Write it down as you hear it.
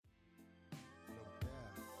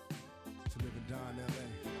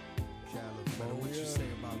matter what you say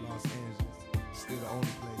about Los Angeles, still the only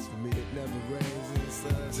place for me that never rains in the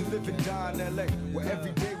sun. To live and die in LA, where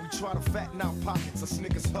every day we try to fatten our pockets. Us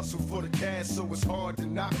niggas hustle for the cash, so it's hard to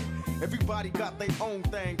knock it. Everybody got their own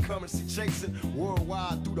thing, currency chasing.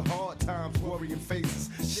 Worldwide through the hard times, worrying faces.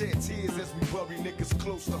 Shed tears as we bury niggas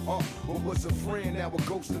close to heart. What was a friend, now a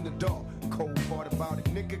ghost in the dark. Cold part about it,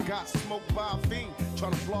 nigga got smoked by a fiend.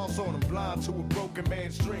 Trying to floss on him, blind to a broken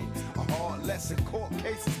man's dream. A hard lesson, court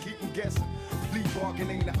cases keep him guessing. Plea bargain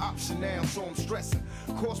ain't an option now, so I'm stressing.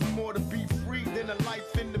 Cost me more to be free than a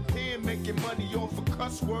life in the pen. Making money off of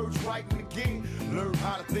cuss words, writing again. Learn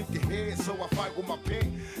how to think ahead, so I fight with my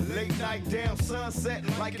pen. Late night down, sunset,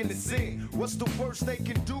 like in the zen. What's the worst they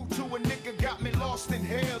can do to a nigga? Got me lost in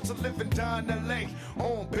hell to live and die in LA.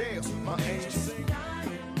 On bail, my angels.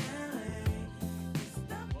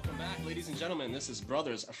 Ladies and gentlemen, this is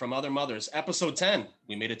Brothers from Other Mothers, episode 10.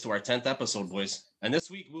 We made it to our 10th episode, boys. And this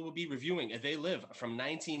week we will be reviewing They Live from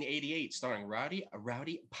 1988, starring Roddy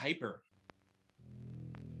Rowdy Piper.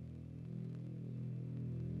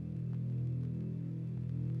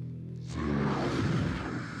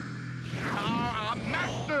 Our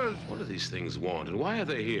masters! What do these things want, and why are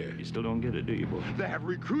they here? You still don't get it, do you, boy? They have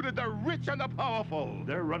recruited the rich and the powerful.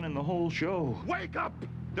 They're running the whole show. Wake up!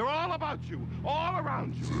 They're all about you, all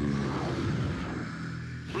around you.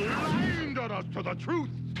 Blinded us to the truth.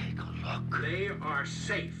 Take a look. They are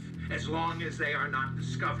safe as long as they are not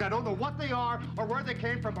discovered. I don't know what they are or where they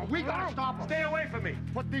came from, but we gotta stop them. Stay away from me.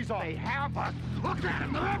 Put these on. They have us. Look at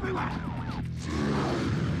them. They're everywhere.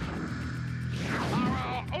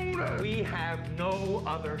 Our owners. We have no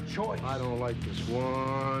other choice. I don't like this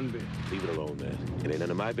one bit. Leave it alone, man. It ain't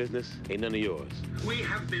none of my business. Ain't none of yours. We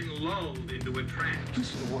have been lulled into a trance.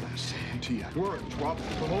 Listen to what I'm saying to you. We're in trouble.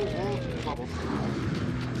 The whole world's in trouble.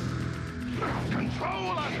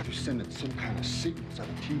 Control us! You're sending some kind of signals out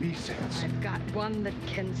of TV sets. I've got one that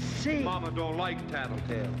can see. Mama don't like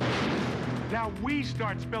tattletale. Now we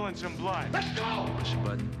start spilling some blood. Let's go! Push a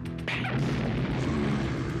button.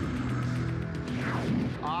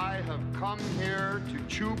 I have come here to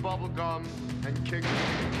chew bubblegum and kick.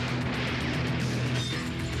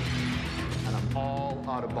 And I'm all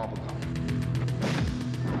out of bubblegum.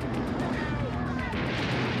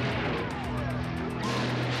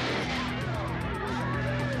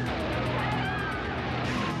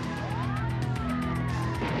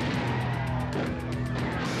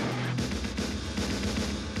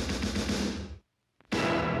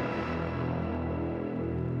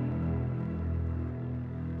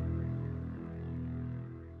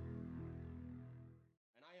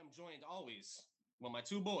 Joined always with my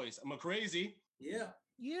two boys, McCrazy. Yeah.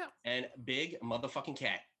 And Big Motherfucking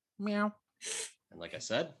Cat. Meow. And like I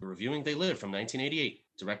said, we're reviewing They Live from 1988,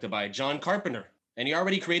 directed by John Carpenter. And he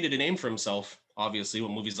already created a name for himself, obviously,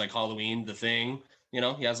 with movies like Halloween, The Thing. You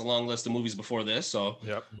know, he has a long list of movies before this. So,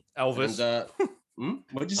 Yep. Elvis. And,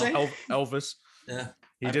 what'd you say? Elvis. Yeah.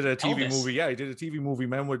 He did a TV Elvis. movie. Yeah, he did a TV movie,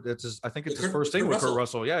 man. It's his, I think it's his Kurt- first thing Kurt with Russell. Kurt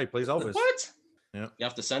Russell. Yeah, he plays Elvis. What? Yeah. You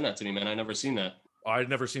have to send that to me, man. I never seen that. I'd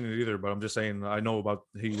never seen it either, but I'm just saying I know about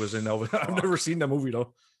he was in Elvis. I've never seen that movie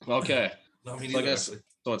though. Okay. No, me So I neither, guess actually.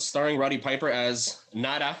 so. It's starring Roddy Piper as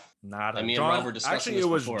Nada. Nada. I mean, John, Rob were discussing actually, this it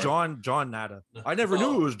was before. John Nada. I never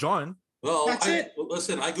knew it was John. Well, That's it.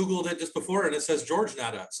 Listen, I googled it just before, and it says George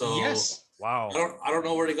Nada. So Yes. Wow. I don't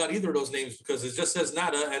know where they got either of those names because it just says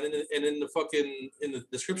Nada, and in the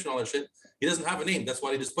description all that shit, he doesn't have a name. That's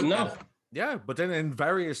why they just put No. Nada. Yeah, but then in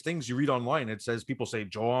various things you read online, it says people say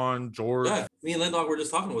John, George. Yeah, me and Lendog were just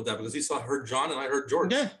talking about that because he heard John and I heard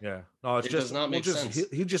George. Yeah. Yeah. No, it's It just does not make sense.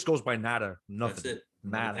 He just goes by Nada. That's Nothing. it.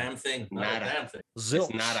 Nada. Damn thing. Nada. Damn thing. Zilch.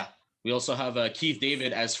 It's Nada. We also have Keith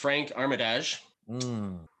David as Frank Armitage.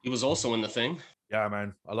 He was also in The Thing. Yeah,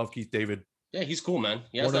 man. I love Keith David. Yeah, he's cool, man.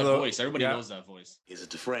 He has One of that the- voice. Everybody yeah. knows that voice. Is it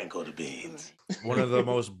DeFranco the beans? One of the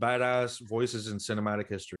most badass voices in cinematic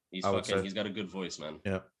history. He's I would say. he's got a good voice, man.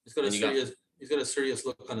 Yeah. He's got a And you got- serious. He's got a serious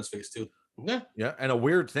look on his face too. Yeah. Yeah. And a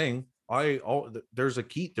weird thing.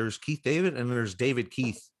 There's Keith David and there's David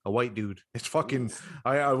Keith, a white dude. It's fucking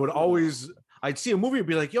I would always I'd see a movie and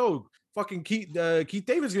be like, yo, fucking Keith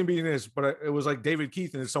David's gonna be in this, but it was like David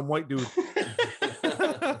Keith and it's some white dude.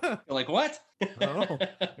 You're like, what? I don't know.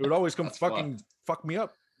 It would always come That's fuck me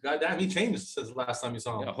up. God damn, he changed since the last time you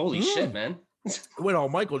saw him. Yeah, holy shit, man. It went all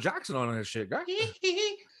Michael Jackson on this shit, guy.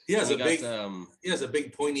 He has He a got, big, he has a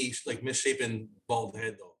big pointy, like misshapen bald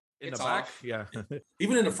head though. In It's the back, off. yeah.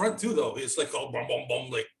 Even in the front too, though, it's like all bum bum bum.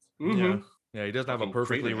 Like Mhm. Yeah, he doesn't have a Fucking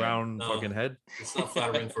perfectly crazy head. round No. fucking head. it's not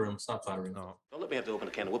flattering for him. It's not flattering. No. Don't let me have to open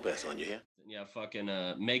a can of whoop ass on you here. Yeah, fucking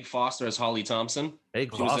Meg Foster as Holly Thompson. Hey, She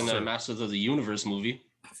was in the Foster. Masters of the Universe movie.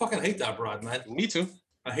 I fucking hate that broad, man. Me too.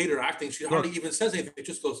 I hate her acting. She hardly even says anything. It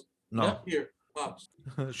just goes, No. yeah, here, pops.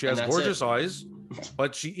 She has that's gorgeous it. eyes,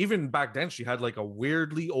 but she even back then she had like a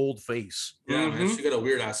weirdly old face. Yeah, man, she got a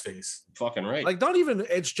weird ass face. Fucking right. Like not even.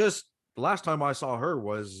 It's just the last time I saw her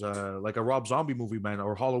was like a Rob Zombie movie, man,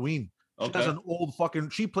 or Halloween. She has Okay. an old fucking.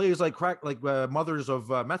 She plays like mothers of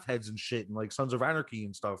meth heads and shit, and like Sons of Anarchy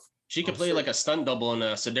and stuff. She could play like a stunt double in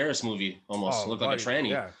a Sedaris movie, almost. Look like a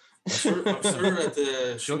tranny. Yeah, I'm sure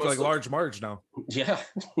that she looks like Large Marge now. Yeah.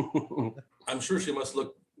 I'm sure she must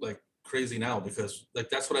look like crazy now because like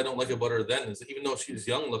that's what I don't like about her then is even though she's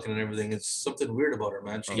young looking and everything, it's something weird about her,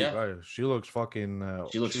 man. She, Guys, she looks fucking.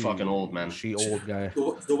 She looks fucking old, man. She old guy.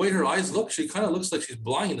 the way her eyes look, she kind of looks like she's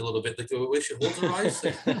blind a little bit. Like the way she holds her eyes.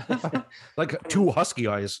 Like two husky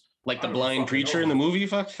eyes. Like the blind preacher in the movie.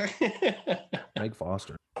 Fuck. Meg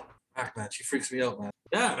Foster. Fuck, man, she freaks me out, man.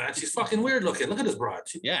 Yeah, man, she's fucking weird looking. Look at this broad.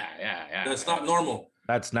 Yeah. That's not normal.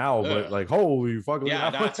 That's now, but like holy fuck. Yeah,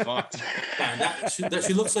 that's fucked. Man,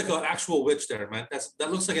 she looks like an actual witch there, man.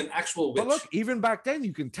 That looks like an actual witch. But look, even back then,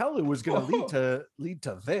 you can tell it was going to lead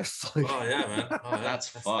to this. Like, Oh yeah, man. Oh, yeah. That's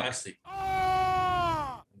fucked. nasty.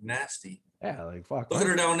 Nasty. yeah, like fuck. Look at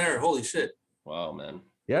her down there. Holy shit. Wow, man.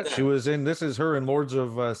 Yeah, she was in. This is her in Lords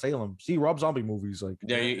of Salem. See, Rob Zombie movies. Like,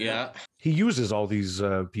 There you, yeah. he uses all these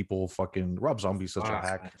people. Fucking Rob Zombie's such a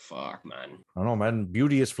hack. Fuck, man. I don't know, man.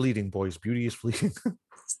 Beauty is fleeting, boys. Beauty is fleeting.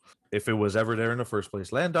 If it was ever there in the first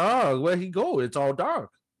place, Land Dog, where he go? It's all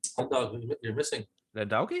dark. Dog, you're missing.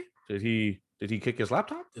 Land Doggy? Did he kick his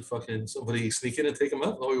laptop? Did fucking somebody sneak in and take him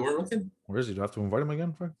out while we weren't looking? Where is he? Do I have to invite him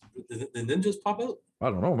again? Did the ninjas pop out? I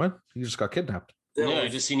don't know, man. He just got kidnapped. Yeah, I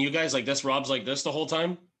just seen you guys like this. Rob's like this the whole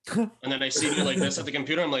time. And then I see you like this at the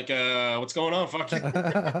computer. I'm like, what's going on? Fuck.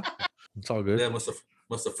 It's all good. Yeah, must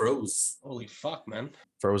have froze. Holy fuck, man.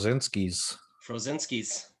 Frozinski's.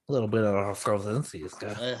 Frozinski's. A little bit of Frozinski's.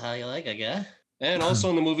 How you like it, guy? And also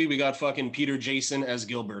in the movie, we got fucking Peter Jason as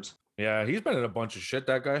Gilbert. Yeah, he's been in a bunch of shit,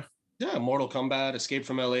 that guy. Yeah, Mortal Kombat, Escape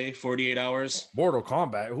from LA, 48 Hours. Mortal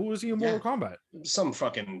Kombat. Who was he in Mortal Kombat? Some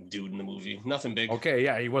fucking dude in the movie. Nothing big. Okay,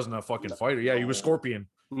 yeah, he wasn't a fucking fighter. Yeah, he was Scorpion.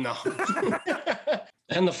 No.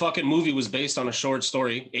 And the fucking movie was based on a short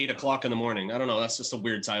story, 8 o'clock in the morning. I don't know. That's just a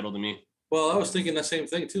weird title to me. Well, I was thinking the same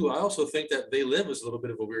thing too. I also think that They Live is a little bit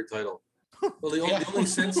of a weird title. Well, the only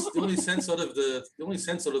sense out of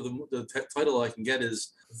the title I can get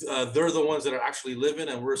is they're the ones that are actually living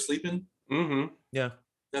and we're sleeping. Mm-hmm. Yeah.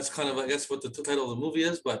 That's kind of, I guess, what the title of the movie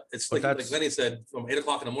is. But it's like Lenny said, from 8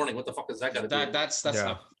 o'clock in the morning. What the fuck is that got to do? That's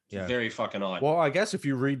Yeah. very fucking odd. Well, I guess if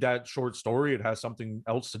you read that short story, it has something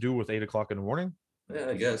else to do with 8 o'clock in the morning.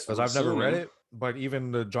 Yeah, I guess. Because I've never read it. But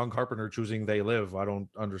even the John Carpenter choosing They Live, I don't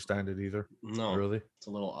understand it either. No, really. It's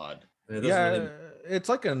a little odd. Yeah, it's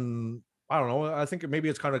like I don't know. I think maybe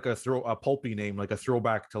it's kind of like a pulpy name, like a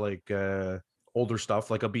throwback to like older stuff,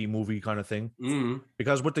 like a B movie kind of thing. Mm-hmm.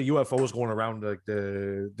 Because with the UFOs going around, like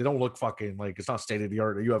they don't look fucking like it's not state of the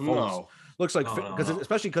art. The UFOs looks like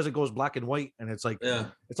especially because it goes black and white, and it's like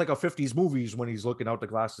it's like a 50s movies when he's looking out the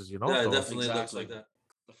glasses, you know. Yeah, so, it definitely looks like that.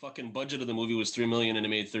 The fucking budget of the movie was $3 million and it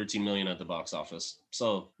made $13 million at the box office.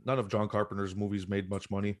 So none of John Carpenter's movies made much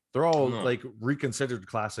money. They're all like reconsidered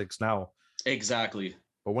classics now. Exactly.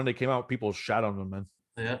 But when they came out, people shat on them, man.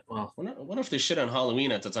 Yeah, well, what if they shit on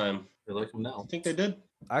Halloween at the time? They like them now. I think they did.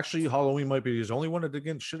 Actually, Halloween might be his only one that didn't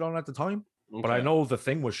get shit on at the time. Okay. But I know The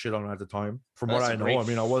Thing was shit on at the time. From what I know, I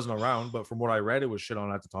mean, I wasn't around, but from what I read, it was shit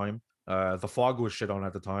on at the time. The Fog was shit on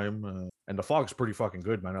at the time, and The Fog's pretty fucking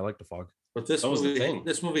good, man. I like The Fog. But this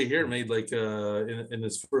movie here made like in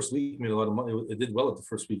its first week made a lot of money. It did well at the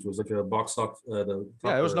first week. It was like a box office.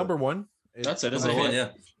 Yeah, it was number one. That's it.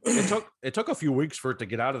 Yeah. It took a few weeks for it to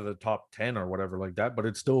get out of the top 10 or whatever like that, but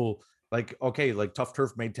it's still like okay. Like Tough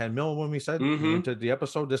Turf made 10 mil when we said into the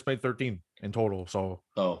episode. This made 13 in total. So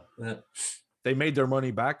they made their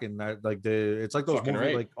money back, and that like it's like those Fucking movies,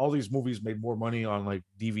 right. like all these movies made more money on like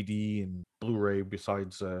DVD and Blu-ray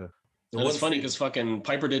besides. And it's funny because fucking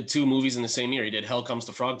Piper did 2 movies in the same year. He did Hell Comes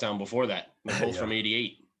to Frogtown before that, both from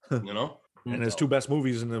 '88. You know, and his 2 best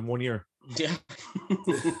movies in 1 year. Yeah,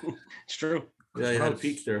 it's true. Yeah, you had a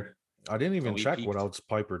peak there. I didn't even check what else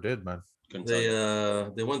Piper did, man.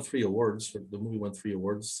 They won 3 awards. The movie won 3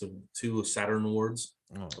 awards, so 2 Saturn Awards.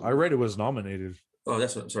 I read it was nominated. Oh,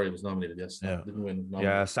 that's what. Sorry, it was nominated. Yes. Yeah. Didn't win.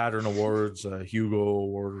 Yeah, Saturn Awards, Hugo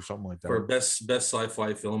Award, or something like that. For best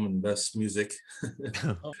sci-fi film and best music.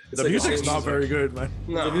 The music's not very good, man.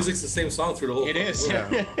 No. The music's the same song through the whole. It is.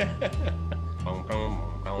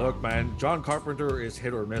 Look, man, John Carpenter is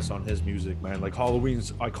hit or miss on his music, man. Like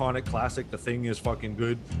Halloween's iconic classic, The Thing is fucking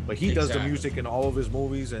good. But he does the music in all of his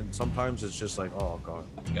movies, and sometimes it's just like, oh god.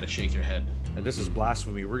 You gotta shake your head. And this is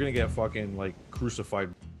blasphemy. We're gonna get fucking like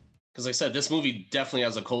crucified. Because like I said, this movie definitely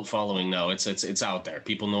has a cult following now. It's out there.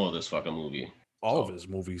 People know this fucking movie. All of his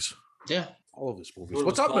movies. Yeah. All of his movies. What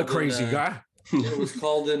What's was up, my called crazy in, guy? It was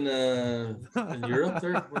called in Europe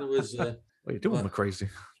there when it was. What are you doing, what? my crazy?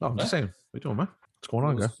 No, I'm just What? saying. What you doing, man? What's going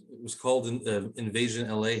on, guy? It was called Invasion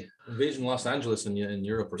LA, Invasion Los Angeles in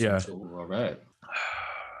Europe or Yeah. something. All right.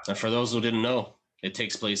 And for those who didn't know, it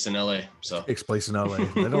takes place in LA. So Takes place in LA.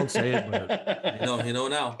 They don't say it, but You know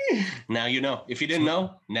now. now you know. If you didn't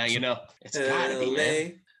know, now you know. It's gotta be,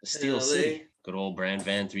 man. The Steel LA. City. Good old Brand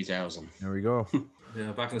Van 3000. there we go.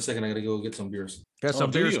 Yeah, back in a second. I gotta go get some beers. Get Oh,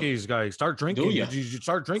 some do beer you? skis, guys. Start drinking. ya? Did you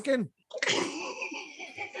start drinking?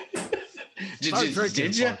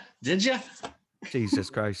 Did you? Did you? Jesus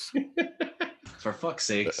Christ. For fuck's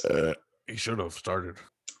sakes. He should have started.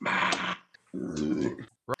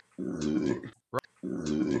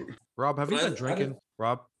 Rob, have you But I- been drinking?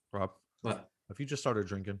 Rob, What? have you just started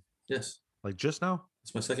drinking? Yes, Like just now?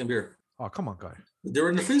 it's my second beer. Oh, come on, guy. They were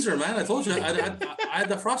in the freezer, man. I told you. I had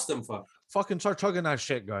to frost them. Fuck. Fucking start chugging that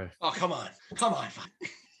shit, guy. Oh, come on. Come on.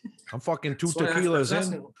 I'm fucking two That's why I was tequilas in.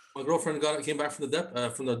 asking. My girlfriend came back from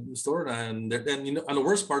the store, and you know, and the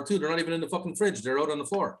worst part too, they're not even in the fucking fridge. They're out on the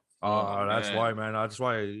floor. Oh, That's man. why, man. That's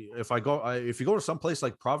why if you go to some place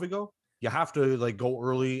like Provigo, you have to like go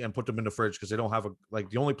early and put them in the fridge because they don't have a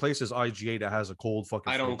the only place is IGA that has a cold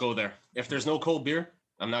fucking. I don't fridge. go there. If there's no cold beer,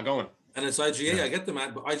 I'm not going. And it's IGA. Yeah. I get them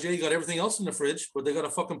at, but IGA got everything else in the fridge, but they got a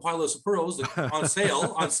fucking pile of Sapporo's on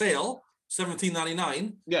sale,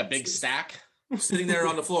 $17.99, Yeah, big stack. sitting there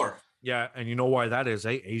on the floor. Yeah, and you know why that is,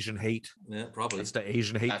 eh? Asian hate. Yeah, probably. It's the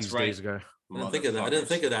Asian hate That's these right. days, guy. I didn't think of that. I didn't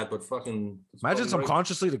think of that, but fucking. it's Imagine probably right.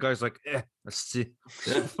 subconsciously the guy's like, let's see.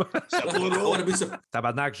 Yeah. I want to be some.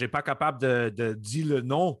 Tabarnak, j'ai pas capable de dire le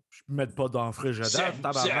nom. Je peux mettre pas dans le frigidaire.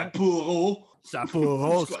 Tabarnak. Sapporo. Ça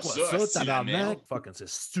pourra, C'est c'est quoi quoi ça, ça, c'est la tabarnak? merde. Fucking, c'est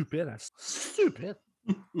stupide. Hein. Stupide.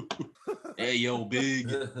 Hey, yo, big.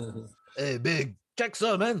 Hey, big. Check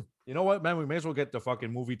ça, man. You know what, man? We may as well get the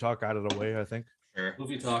fucking movie talk out of the way, I think. Sure.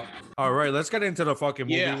 Movie talk. All right, let's get into the fucking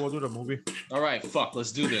movie. Yeah. We'll do the movie. All right, fuck.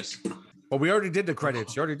 Let's do this. But we already did the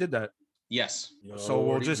credits. You already did that. Yes. So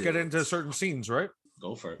we'll just get into certain scenes, right?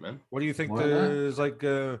 Go for it, man. What do you think Why not? is like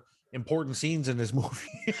important scenes in this movie?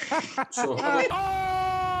 So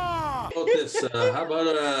how about this?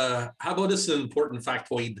 How about this important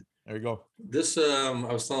factoid? There you go. This I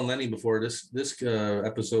was telling Lenny before this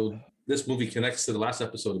episode. This movie connects to the last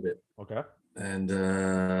episode a bit. Okay. And I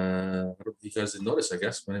don't know if you guys didn't notice, I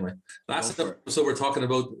guess. But anyway, last Go for it. episode we're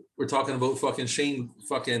talking about fucking Shane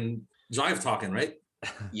fucking drive talking, right?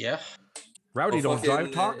 Yeah. Rowdy Well, don't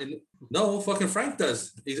drive fucking, talk. no, fucking Frank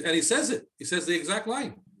does. And he says it. He says the exact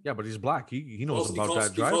line. Yeah, but he's black. He knows He about calls-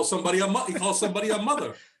 that drive. He calls somebody a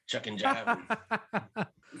mother. Chuck and jive.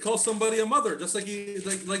 He calls somebody a mother, just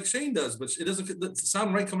like Shane does, but it doesn't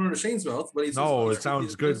sound right coming out of Shane's mouth. But he says, No, he it sounds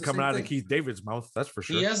does good the coming same out of thing. Keith David's mouth. That's for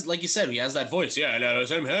sure. He has, like you said, he has that voice. Yeah, no,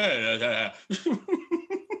 same here.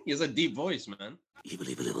 He has a deep voice, man. Evil,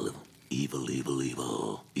 evil, evil, evil, evil,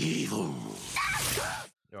 evil, evil.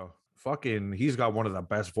 Yo, fucking, he's got one of the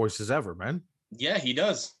best voices ever, man. Yeah, he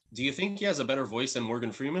does. Do you think he has a better voice than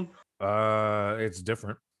Morgan Freeman? It's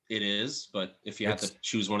different. It is, but if you had to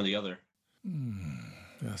choose one or the other.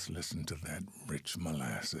 Just listen to that rich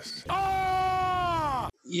molasses.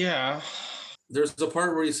 Yeah. There's a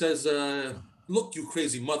part where he says, "Look, you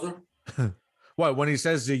crazy mother." What, when he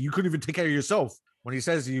says you couldn't even take care of yourself? When he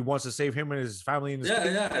says he wants to save him and his family and his Yeah,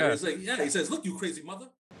 kid? yeah. He's like, yeah. He says, "Look, you crazy mother."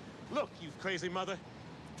 Look, you crazy mother.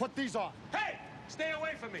 Put these on. Hey, stay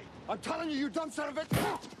away from me. I'm telling you, you dumb son of a...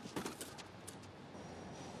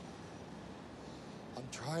 I'm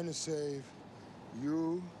trying to save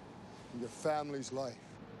you and your family's life.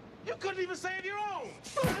 You couldn't even save your own.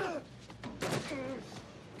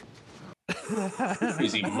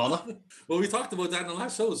 Crazy mother. Well, we talked about that in the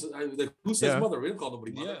last shows. Like, who says Yeah. mother? We don't call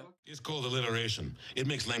nobody mother. Yeah. It's called alliteration. It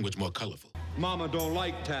makes language more colorful. Mama don't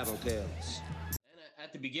like tattletales. And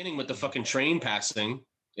at the beginning with the fucking train passing,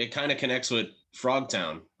 it kind of connects with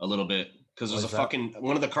Frogtown a little bit because there's Why's a that? fucking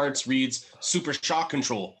one of the carts reads Super Shock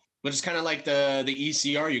Control, which is kind of like the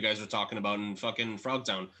ECR you guys were talking about in fucking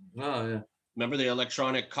Frogtown. Oh yeah. Remember the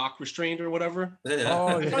electronic cock restraint or whatever? Yeah.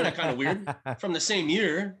 Oh, yeah. Kind of weird. From the same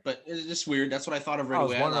year, but it's just weird. That's what I thought of right I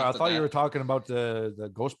was away. wondering. I laughed at thought you that. were talking about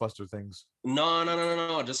the Ghostbuster things.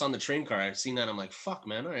 No. Just on the train car. I've seen that. I'm like, fuck,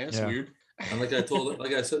 man. All right, that's Yeah. weird. And like I told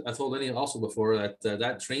Lenny also before that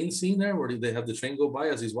that train scene there where they have the train go by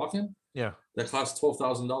as he's walking, Yeah. that cost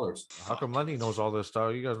 $12,000. How come Lenny knows all this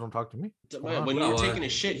stuff? You guys don't talk to me. When you were taking a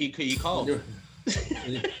shit, he called.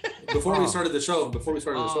 before we started the show,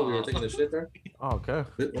 we were taking the shit there. Oh, okay.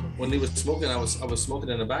 When he was smoking, I was smoking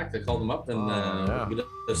in the back. I called him up and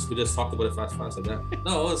we just talked about it fast like that.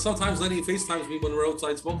 No, sometimes Lenny FaceTimes me when we're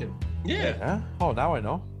outside smoking. Yeah. Oh, now I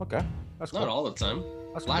know. Okay. That's Not cool. all the time.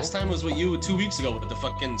 That's Last cool. time was with you 2 weeks ago with the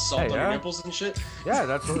fucking salt on your yeah. nipples and shit. Yeah,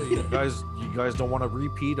 that's what you guys don't want a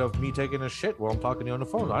repeat of me taking a shit while I'm talking to you on the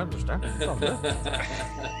phone. I understand. It's all good.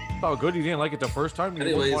 It's all good. You didn't like it the first time. You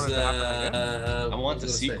Anyways, want it to happen again. I want the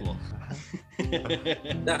sequel.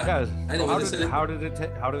 Yeah. Anyway, How did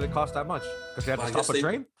it cost that much? Because they had to I stop guess a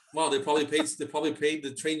train. Well, they probably paid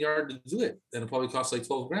the train yard to do it, and it probably cost like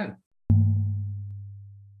 $12,000.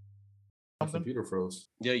 My computer froze.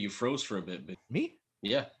 Yeah, you froze for a bit, but Me?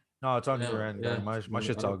 yeah. No, it's on Yeah, your end. yeah. My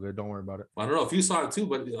shit's all good. Don't worry about it. I don't know if you saw it too,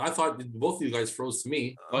 but I thought both of you guys froze to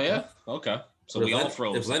me. Oh yeah. Okay. So But we if all Len-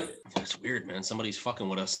 froze. if Len- It's weird, man. Somebody's fucking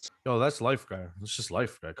with us. Yo, that's life, guy. It's just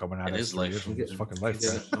life, guy, coming at It us. is for life. years. It's fucking life,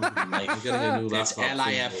 I'm guy. getting a new It's laptop.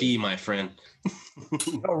 LIFE, my friend.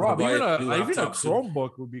 Oh, Rob, buy even a a new laptop soon.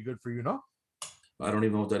 Chromebook would be good for you, no? I don't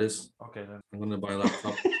even know what that is. Okay, then. I'm gonna buy a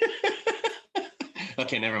laptop.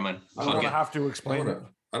 Okay, never mind. I'm Fuck gonna it. have to explain it.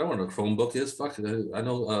 I don't know what a Chromebook is. Fuck it. I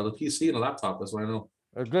know the PC and a laptop. That's what I know.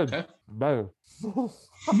 It's good. Okay. Better.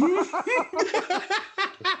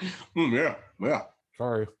 Yeah.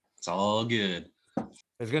 Sorry. It's all good.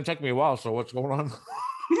 It's gonna take me a while, so what's going on?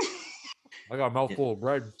 I got a mouthful of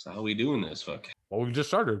bread. So how we doing this? Fuck. Well, we just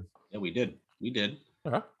started. Yeah, we did.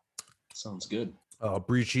 Yeah. Sounds good.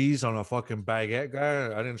 Brie cheese on a fucking baguette, guy.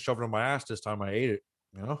 I didn't shove it in my ass this time. I ate it.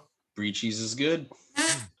 You know? Brie cheese is good.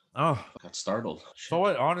 Oh. Got startled. So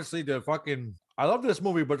what? Honestly, I love this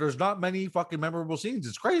movie, but there's not many fucking memorable scenes.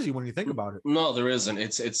 It's crazy when you think about it. No, there isn't.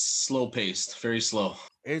 It's slow paced, very slow.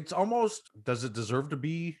 It's almost, does it deserve to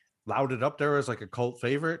be lauded up there as like a cult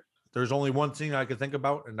favorite? There's only one scene I could think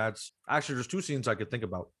about, and that's actually there's two scenes I could think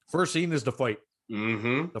about. First scene is the fight,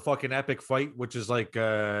 Mm-hmm. the fucking epic fight, which is like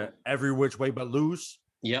every which way but loose.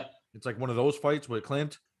 Yep. It's like one of those fights with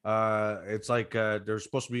Clint. It's like there's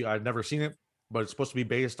supposed to be, I've never seen it, but it's supposed to be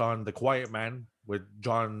based on The Quiet Man with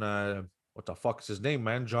John. What the fuck is his name,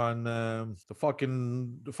 man? John, the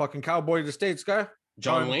fucking cowboy of the States guy.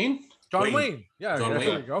 John Wayne? John Wayne. Yeah, John there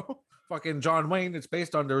Wayne. we go. Fucking John Wayne. It's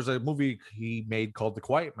based on, there's a movie he made called The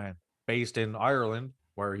Quiet Man, based in Ireland,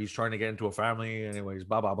 where he's trying to get into a family. Anyways,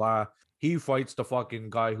 blah, blah, blah. He fights the fucking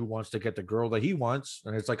guy who wants to get the girl that he wants.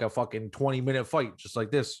 And it's like a fucking 20-minute fight, just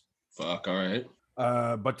like this. Fuck, all right.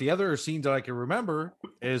 But the other scene that I can remember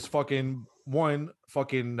is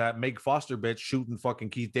that Meg Foster bitch shooting fucking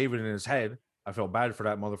Keith David in his head. I felt bad for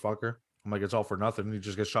that motherfucker. I'm like, it's all for nothing. He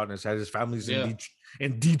just gets shot in his head. His family's in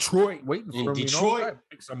Detroit waiting for him. Detroit. You know,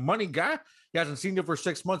 make some money, guy. He hasn't seen it for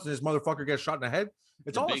 6 months, and this motherfucker gets shot in the head.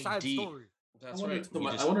 It's The all a big sad D. story. That's I right.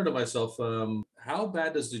 I wondered to myself, how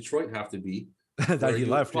bad does Detroit have to be? That he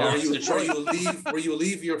left. well, Yeah. Where you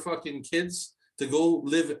leave your fucking kids to go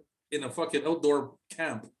live in a fucking outdoor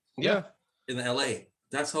camp Yeah. in LA.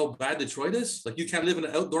 That's how bad Detroit is. Like you can't live in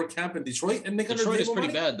an outdoor camp in Detroit and make Detroit is pretty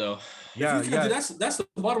money? bad though. Yeah, If you can't do, that's the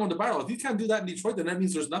bottom of the barrel. If you can't do that in Detroit, then that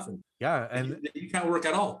means there's nothing. Yeah, and You can't work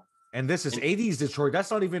at all. this is 80s Detroit.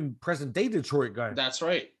 That's not even present day Detroit, guy. That's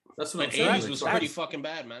right. That's what But I'm saying. 80s was Like, pretty fucking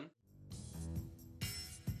bad, man.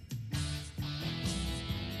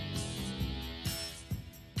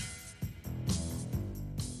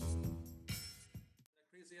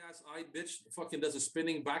 crazy ass eyed bitch fucking does a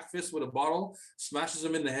spinning back fist with a bottle, smashes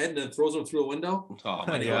him in the head, and then throws him through a window. Oh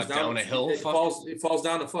man, he he goes goes down a hill. He Fuck. falls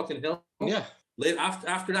down a fucking hill. Yeah, Late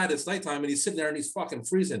after that, it's nighttime, and he's sitting there and he's fucking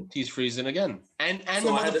freezing. he's freezing again. And So the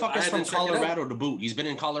I had to motherfucker's from check it out. Colorado to boot. He's been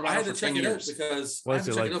in I Colorado had for to check 10 it out years. because What is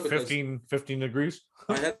it, like 15 degrees?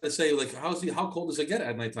 I had to say, like, how cold does it get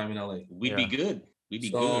at nighttime in LA? We'd be good. We'd be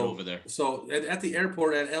So- good over there. So at the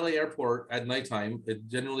airport, at LA airport at nighttime, it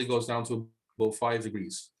generally goes down to about 5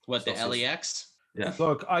 degrees. What, the Celsius. LAX? Yeah,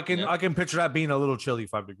 Look, I can picture that being a little chilly,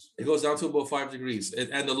 5 degrees. it goes down to about 5 degrees.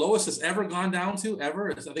 And the lowest it's ever gone down to, I think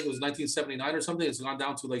it was 1979 or something, it's gone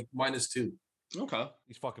down to like -2. Okay.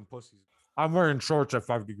 These fucking pussies. I'm wearing shorts at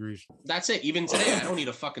 5 degrees. That's it. Even today, I don't need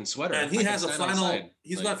a fucking sweater. And he I can has a stand flannel, outside.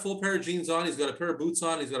 he's Like, got full pair of jeans on, he's got a pair of boots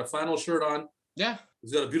on, he's got a flannel shirt on, yeah,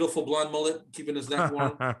 he's got a beautiful blonde mullet keeping his neck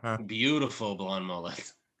warm. beautiful blonde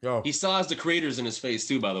mullet. Yo, He still has the craters in his face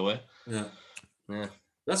too, by the way. Yeah. Yeah.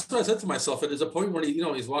 That's what I said to myself. There's a point where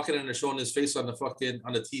he's walking in and showing his face on the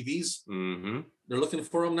TVs. Mm-hmm. They're looking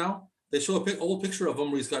for him now. They show a old picture of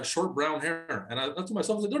him where he's got short brown hair, and I thought to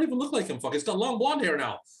myself, they don't even look like him. Fuck, he's got long blonde hair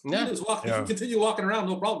now. Yeah. He Yeah. can continue walking around,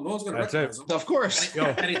 no problem. No one's gonna That's recognize him. Of course. Yo.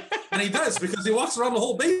 And he does because he walks around the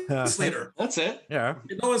whole base later. That's it. yeah.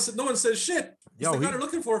 No one says shit. It's the guy they're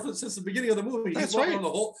looking for since the beginning of the movie. He's walking on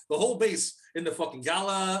the whole base in the fucking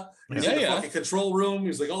gala. He's in the fucking control room.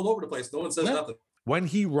 He's like all over the place. No one says nothing. When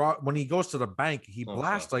he goes to the bank, he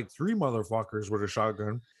blasts like 3 motherfuckers with a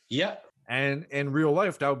shotgun. Yeah. And in real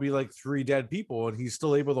life, that would be like 3 dead people, and he's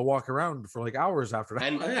still able to walk around for like hours after that.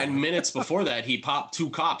 And minutes before that, he popped 2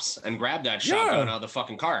 cops and grabbed that shotgun out of the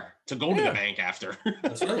fucking car to go to the bank after.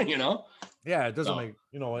 That's right. You know? Yeah, it doesn't make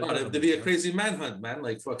it'd be a crazy manhunt, man.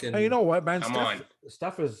 Like fucking. Hey, you know what, man? Come on.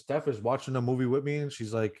 Steph is watching the movie with me, and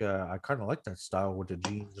she's like, I kind of like that style with the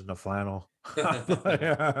jeans and the flannel.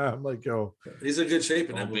 I'm like, yo, he's in good shape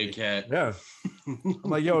in that big cat. Yeah. I'm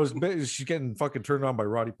like, yo, she's getting fucking turned on by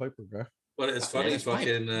Roddy Piper, guy. But it's funny,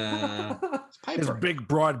 fucking his big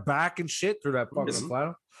broad back and shit through that fucking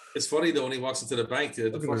flannel. It's funny though when he walks into the bank.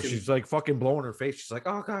 She's like fucking blowing her face. She's like,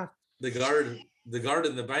 oh god. The guard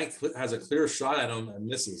in the bank has a clear shot at him and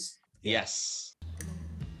misses. Yes.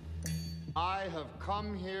 I have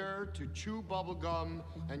come here to chew bubblegum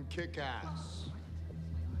and kick ass.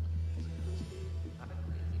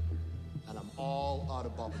 And I'm all out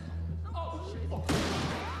of bubblegum.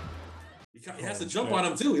 He has to jump on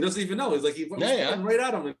him too. He doesn't even know. He's like he's right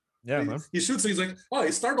at him. Yeah, man. He shoots. He's like, oh,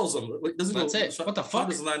 he startles him. That's it. What the fuck?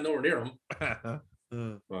 Does not nowhere near him.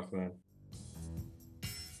 Fuck, man.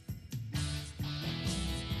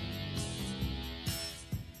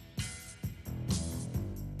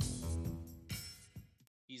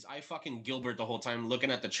 I fucking Gilbert the whole time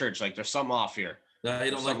looking at the church like there's something off here. Nah,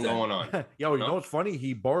 you don't like that. Going on. Yo, you know what's funny?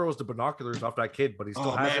 He borrows the binoculars off that kid, but he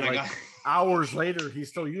still has it like hours later. He's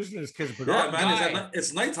still using his kid's binoculars. Yeah, man,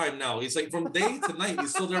 it's nighttime now. He's like from day to night. He's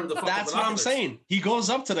still there with the fucking That's what I'm saying. He goes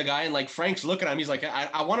up to the guy and like Frank's looking at him. He's like,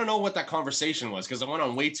 I want to know what that conversation was because it went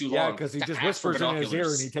on way too long. Yeah, because he just whispers in his ear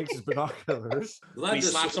and he takes his binoculars. He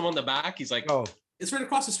slaps him on the back. He's like, oh. It's right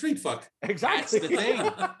across the street, fuck. Exactly. That's the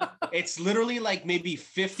thing. It's literally like maybe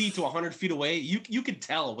 50 to 100 feet away. You can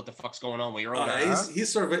tell what the fuck's going on when you're on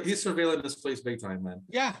he's surveilling this place big time, man.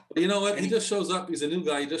 Yeah. But you know what? He just shows up. He's a new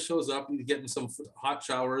guy. He just shows up. He's getting some hot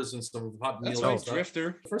showers and some hot meals. That's right,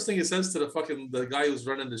 Drifter. First thing he says to the guy who's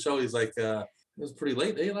running the show, he's like, it was pretty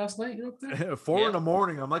late, last night. You up there? 4 in the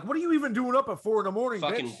morning. I'm like, what are you even doing up at 4 in the morning,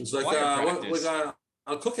 fucking bitch? He's like, we got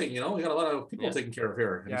cooking, we got a lot of people taking care of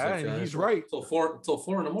here. And yeah, and he's right. Till 4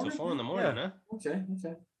 in the morning. Till 4 in the morning, huh? Okay.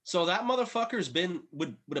 So that motherfucker's been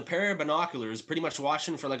with a pair of binoculars, pretty much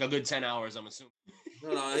watching for like a good 10 hours. I'm assuming.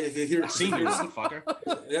 No, here senior motherfucker.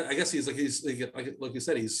 Yeah, I guess he's like you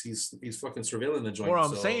said, he's fucking surveilling the joint. What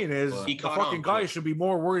I'm saying is, the fucking guy should be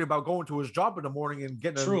more worried about going to his job in the morning and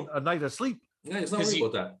getting a night of sleep. Yeah, he's not worried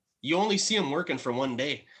about that. You only see him working for one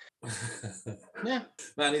day. Yeah,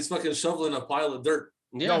 man, he's fucking shoveling a pile of dirt.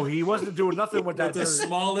 Yeah. No, he wasn't doing nothing with that. The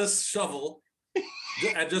smallest shovel,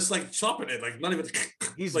 and just like chopping it, like not even.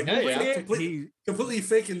 He's like completely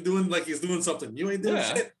fake and doing like he's doing something. You ain't doing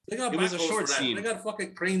shit. They got it was a short scene. They got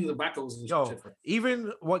fucking cranes and backhoes and shit.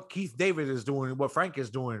 Even what Keith David is doing, what Frank is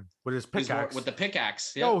doing with his pickaxe. With the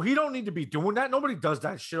pickaxe. Yeah. No, he don't need to be doing that. Nobody does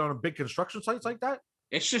that shit on a big construction sites like that.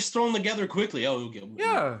 It's just thrown together quickly.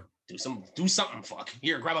 Yeah. Do something. Fuck.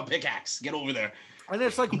 Here, grab a pickaxe. Get over there. And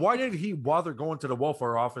it's like, why did he bother going to the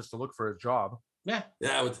welfare office to look for a job? Yeah.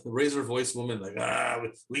 Yeah, with the razor voice woman, like,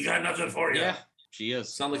 we got nothing for you. Yeah, she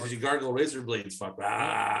is. Sound like she gargle razor blades. Fuck.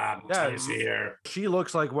 Here. She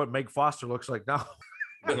looks like what Meg Foster looks like now.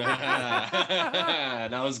 That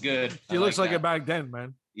was good. She looks like it back then,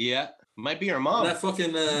 man. Yeah. Might be her mom. That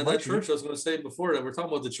fucking that church I was going to say before that we're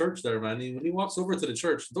talking about the church there, man. When he walks over to the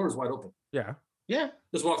church, the door's wide open. Yeah. Yeah.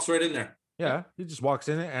 Just walks right in there. Yeah, he just walks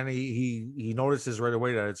in it and he notices right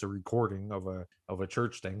away that it's a recording of a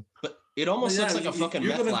church thing. But it almost looks like a fucking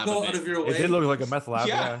meth lab. It did look like a meth lab.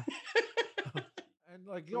 Yeah. And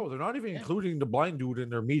like, they're not even including the blind dude in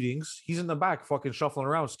their meetings. He's in the back, fucking shuffling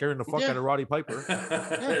around, scaring the fuck out of Roddy Piper.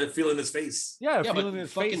 Feeling his face. Yeah, feeling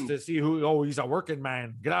his face to see who. Oh, he's a working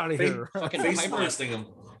man. Get out of here. Fucking face blasting him.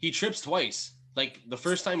 He trips twice. Like the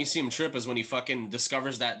first time you see him trip is when he fucking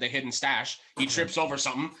discovers that the hidden stash. He trips over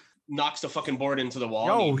something. Knocks the fucking board into the wall.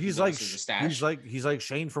 No, he's like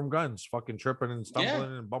Shane from Guns, fucking tripping and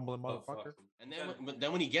stumbling and bumbling motherfucker. And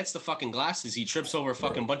then when he gets the fucking glasses, he trips over a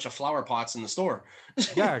fucking bunch of flower pots in the store.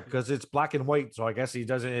 Yeah, because it's black and white, so I guess he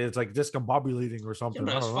doesn't. It's like discombobulating or something.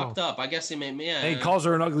 Yeah, it's fucked up. I guess he made me. And he calls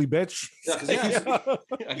her an ugly bitch. Yeah, because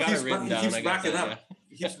I got it written down. He keeps backing up.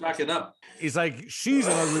 He keeps backing up. He's like, she's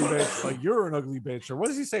an ugly bitch, like you're an ugly bitch. Or what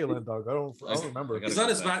does he say, Len Dog? I don't remember. He's not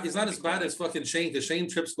as bad. He's not as bad as fucking Shane. Because Shane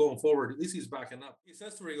trips going forward. At least he's backing up. He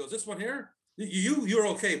says to her, he goes, "This one here, you're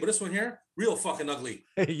okay, but this one here, real fucking ugly."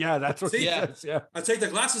 Yeah, that's what he says. Yeah. I take the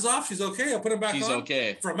glasses off. She's okay. I put them back on. She's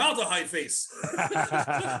okay. Formaldehyde face.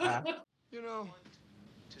 You know,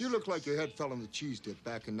 you look like your head fell on the cheese dip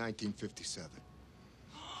back in 1957.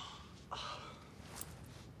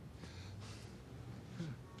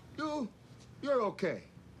 You're okay.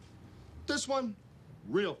 This one,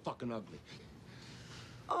 real fucking ugly.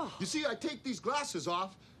 Oh. You see, I take these glasses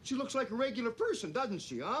off, she looks like a regular person, doesn't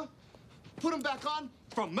she, huh? Put them back on,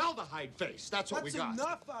 formaldehyde face. That's what we got. That's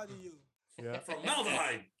enough out of you. Yeah.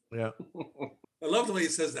 Formaldehyde. Yeah. I love the way he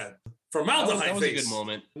says that. Formaldehyde That was a face. good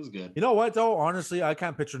moment. It was good. You know what though? Honestly, I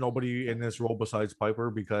can't picture nobody in this role besides Piper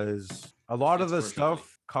because a lot of the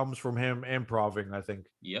stuff comes from him improving, I think.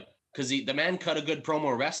 Yep. Because the man cut a good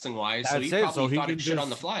promo wrestling wise, so That's he it. probably So he thought can of shit on just-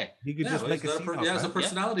 the fly. He could just but make he's a got scene he up, has a man.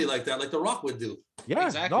 personality like that, like The Rock would do. Yeah,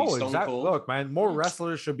 Exactly, no, Stone exactly. Cold. Look, man, more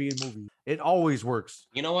wrestlers should be in movies. It always works.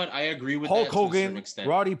 You know what? I agree with Hulk that to a certain Hogan, extent.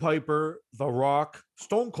 Roddy Piper, The Rock,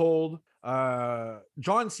 Stone Cold,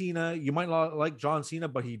 John Cena. You might not like John Cena,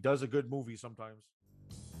 but he does a good movie sometimes.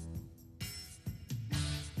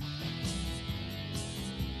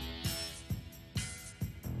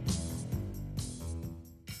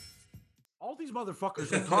 All these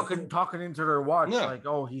motherfuckers are talking into their watch, Yeah. like,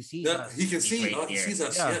 "Oh, he sees Yeah, us." he can see. right Oh, he here. sees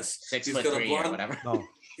us. Yeah. Yes. 6 He's foot got a 3 or blonde. whatever. No,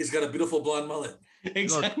 He's got a beautiful blonde mullet.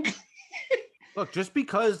 Exactly. look, just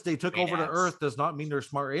because they took Great over the ass. Earth does not mean they're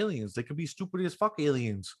smart aliens. They could be stupid as fuck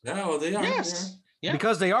aliens. Yeah, well, they are. Yes. Yeah.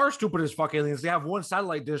 Because they are stupid as fuck aliens. They have one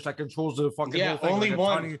satellite dish that controls the fucking Yeah, whole thing. only like a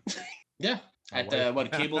one. tiny- Yeah. At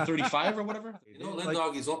cable 35 or whatever. You know, Len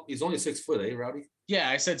Dog, he's only 6 foot, eh, Rowdy? Yeah,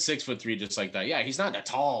 I said 6'3", just like that. Yeah, he's not a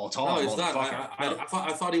tall No, he's not. motherfucker. No.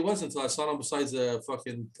 I thought he was until I saw him besides the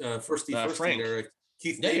fucking firsty Frank. there,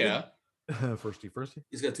 Keith Yeah, David. yeah. firsty.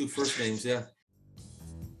 He's got 2 first names, yeah.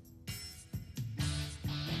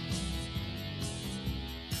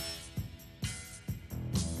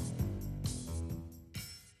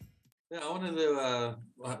 Yeah, I wanted to,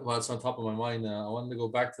 well, it's on top of my mind. I wanted to go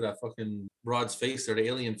back to that fucking Rod's face there, the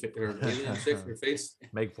alien chick, her face.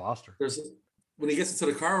 Meg Foster. There's when he gets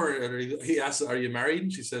into the car, or he asks, "Are you married?"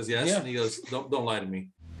 And she says, "Yes." Yeah. And he goes, "Don't lie to me."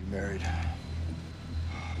 You married?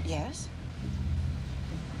 Yes?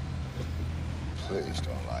 Please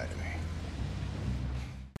don't lie to me.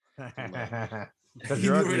 He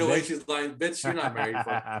knew right away she's lying. Bitch, you're not married.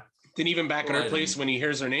 Fuck. Didn't even back in Right. her place when he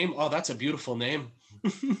hears her name. Oh, that's a beautiful name.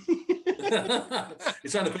 He's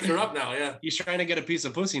trying to pick her up now. Yeah. He's trying to get a piece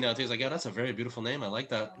of pussy now. He's like, yeah, that's a very beautiful name. I like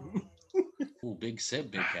that. Ooh, big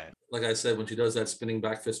Sib, big cat. Like I said, when she does that spinning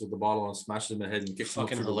back fist with the bottle and smashes him in the head and kicks him up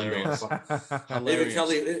Fucking through the window. hilarious.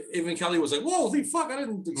 Hilarious. Even Kelly was like, "Whoa, holy fuck! I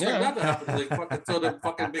didn't expect that to happen." Like fucking throw the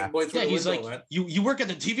fucking big boy through Yeah, the he's window, like, man. you work at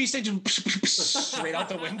the TV station, straight out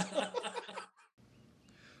the window.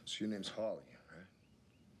 So your name's Holly, right?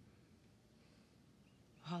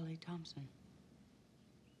 Holly Thompson.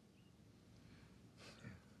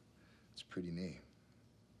 It's a pretty name.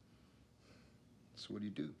 So what do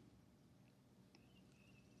you do?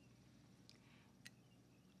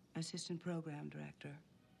 Assistant program director.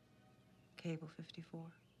 Cable 54.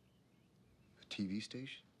 A TV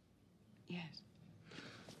station? Yes.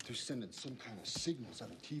 They're sending some kind of signals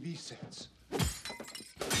out of TV sets.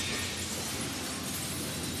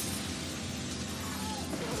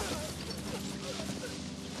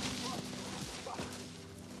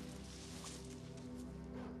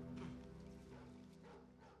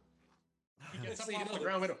 He gets up off the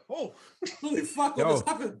ground with oh, Holy fuck! What Yo. just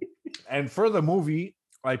happened? And for the movie,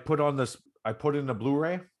 I put in the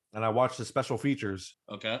Blu-ray and I watched the special features.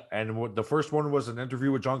 okay. And the first one was an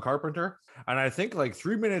interview with John Carpenter. And I think like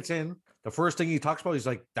 3 minutes in, the first thing he talks about, he's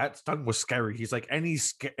like, that stunt was scary. He's like, any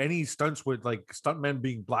stunts with like stuntmen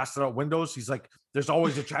being blasted out windows, he's like, there's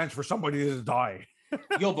always a chance for somebody to die.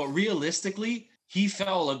 Yo, but realistically, he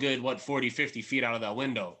fell a good, 40, 50 feet out of that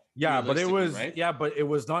window. Yeah, but it Realistically, was right? but it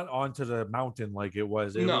was not onto the mountain like it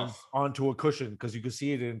was. It No. was onto a cushion because you could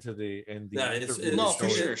see it in the Yeah, it's No, for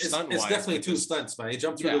sure, It's stunt-wise. definitely 2 stunts, man. He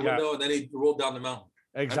jumped through Yeah. the window and then he rolled down the mountain.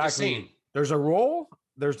 Exactly. saying. There's a roll,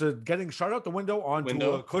 there's the getting shot out the window onto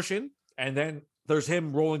Window. a cushion, and then there's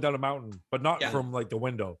him rolling down a mountain, but not Yeah. from like the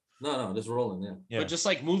window. No, just rolling. Yeah. Yeah. But just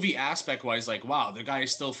like movie aspect wise, like, wow, the guy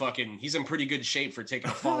is still he's in pretty good shape for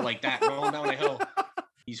taking a fall like that, rolling down a hill.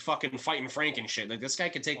 He's fucking fighting Frank and shit. Like, this guy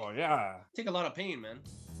could take Oh yeah. a lot of pain, man.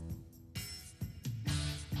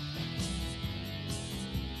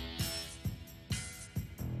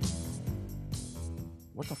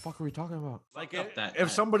 What the fuck are we talking about? Like, up that.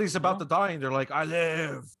 If somebody's about to die and they're like, I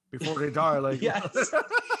live before they die, like Yes.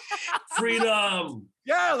 Freedom.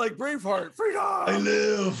 yeah, like Braveheart, freedom.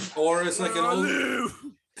 live. Or it's like an I old, live.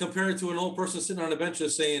 compared to an old person sitting on a bench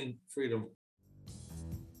just saying freedom.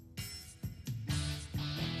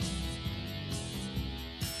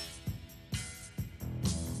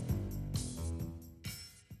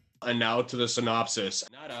 And now to the synopsis.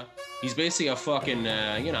 Nada. He's basically a fucking,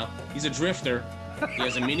 he's a drifter. He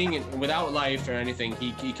has a meaning without life or anything.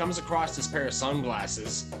 He comes across this pair of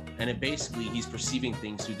sunglasses, and he's perceiving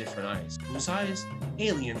things through different eyes. Whose eyes?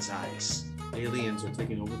 Aliens' eyes. Aliens are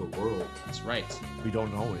taking over the world. That's right. We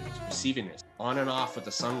don't know it. He's perceiving this. On and off with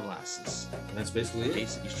the sunglasses. And that's basically it.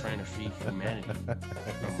 Basically, he's trying to free humanity.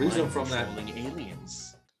 Freeze them from that. Controlling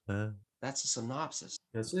aliens. That's a synopsis.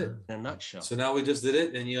 That's it. In a nutshell. So now we just did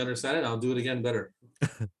it, and you understand it. I'll do it again better.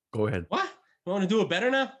 Go ahead. What? You want to do it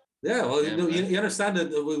better now? Yeah, well, you understand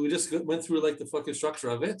that we just went through like the fucking structure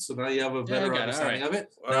of it, so now you have a better understanding of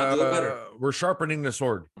it. Now I'll do it better. We're sharpening the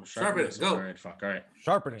sword. Sharpen it. Go. All right, fuck. All right.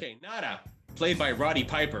 Sharpening. Okay, Nada, played by Roddy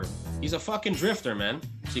Piper. He's a fucking drifter, man.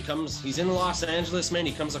 He's in Los Angeles, man.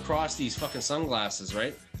 He comes across these fucking sunglasses,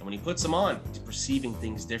 right? And when he puts them on, he's perceiving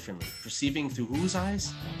things differently. Perceiving through whose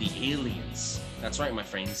eyes? The aliens. That's right, my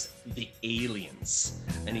friends. The aliens.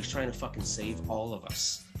 And he's trying to fucking save all of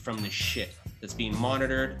us from this shit that's being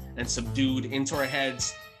monitored and subdued into our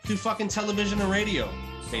heads through fucking television and radio,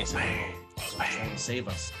 basically. So he's trying to save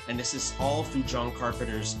us. And this is all through John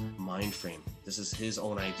Carpenter's mind frame. This is his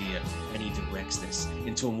own idea, and he directs this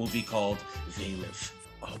into a movie called They Live.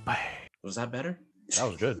 Was that better? That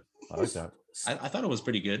was good. I like that. I thought it was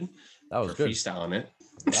pretty good. That was good. Freestyling it.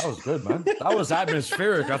 That was good, man. That was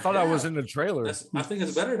atmospheric. I thought I was in the trailer. I think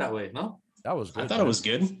it's better that way, no? That was good. I thought it was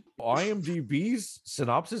good. IMDb's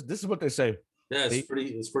synopsis, this is what they say. Yeah, it's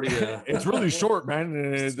pretty it's really short, man,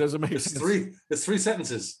 and it doesn't make sense. It's three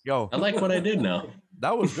sentences. Yo. I like what I did now.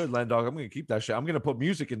 That was good, Landog. I'm gonna keep that shit. I'm gonna put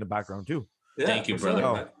music in the background too. Yeah, thank you, for brother.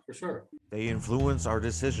 Sure, for sure. They influence our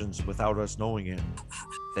decisions without us knowing it.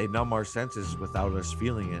 They numb our senses without us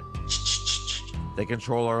feeling it. They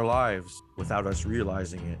control our lives without us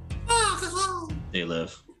realizing it. They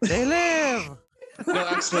live. They live. No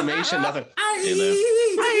exclamation, nothing. They live.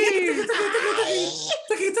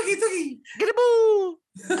 Get a boo.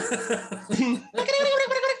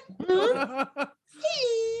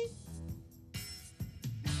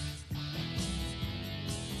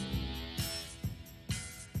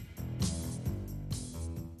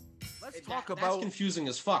 That's confusing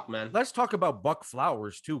as fuck, man. Let's talk about Buck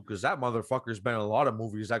Flowers too, because that motherfucker's been in a lot of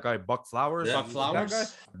movies. That guy Buck Flowers. Yeah. Buck Flowers? That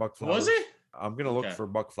guy? Buck Flowers. Was he? I'm gonna look for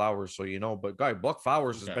Buck Flowers, so you know. But guy, Buck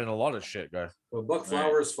Flowers has been in a lot of shit, guy. Well, Buck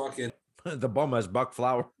Flowers, fucking the bum has Buck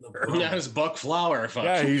Flower. That is Buck Flower. Fuck.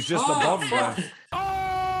 Yeah, he's just the bum guy.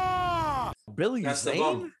 Billy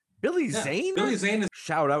Zane. Billy Zane? Billy Zane is...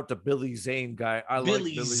 Shout out to Billy Zane, guy. I Billy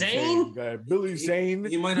like Billy Zane? guy. Billy Zane.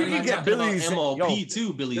 You might You not can get Billy MLP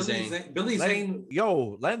too, Billy Zane. Billy Zane.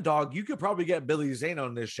 Yo, Landog, you could probably get Billy Zane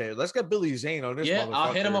on this shit. Let's get Billy Zane on this. Yeah,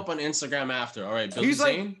 I'll hit him up on Instagram after. All right, Billy He's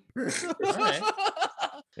Zane. Like... All right.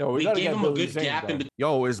 Yo, we gotta gave get him Billy a good Zane, gap guy. in between.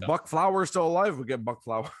 Yo, is Buck Flower still alive? We get Buck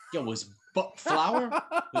Flower. Yo, was Buck Flower?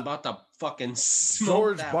 We about to fucking smoke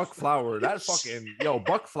George that. Buck Flower. That fucking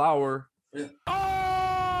Buck Flower. Yeah.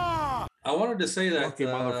 I wanted to say that Fucking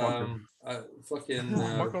motherfucker.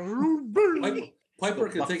 Piper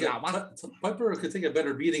could take Piper could take a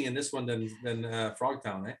better beating in this one than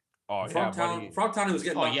Frogtown, eh? Oh Frogtown he was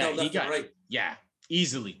getting knocked out left and right. Yeah,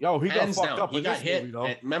 easily. Yo, he Hands got fucked down. up. He got hit.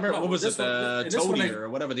 Movie, and remember what was it? Toady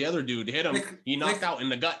or whatever the other dude hit him. He knocked out in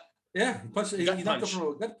the gut. Yeah, he punched. He knocked him from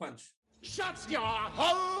a gut punch. Shut your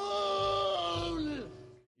hole!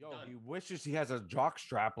 Yo, he wishes he has a jock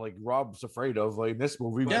strap like Rob's afraid of, like in this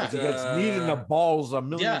movie. Yeah. Because he gets kneed in the balls a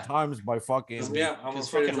million times by fucking. Yeah, I'm Because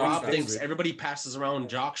afraid fucking of jock Rob straps. thinks everybody passes around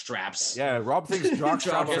jock straps. Yeah, Rob thinks jock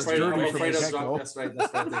straps I'm are afraid, dirty I'm from afraid the of get-go. jock. That's right.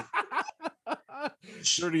 That's right.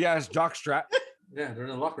 Dirty ass jock strap. Yeah, they're in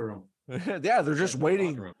the locker room. Yeah, they're just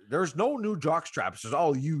waiting. There's no new jock straps. It's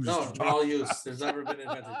all used. No, they're all used. There's never been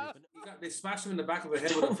invented. They smashed him in the back of the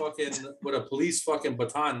head with a police fucking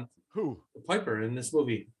baton. Who? Piper in this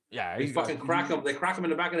movie. Yeah, They fucking crack him. They crack him in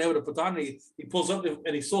the back of the head with a baton. And he pulls up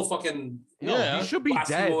and he's so fucking. Yeah. He should be blasts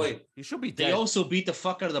him dead. away. He should be They dead. also beat the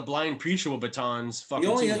fuck out of the blind preacher with batons. Fucking He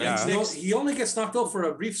only, too, man. he only gets knocked out for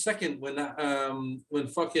a brief second when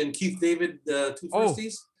fucking Keith David two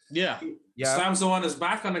firsties. Yeah. Slams him on his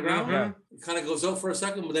back on the ground. Yeah. He kind of goes out for a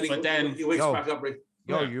second, but then he wakes Yo. back up. Right.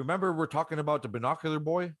 Yo, you remember we're talking about the binocular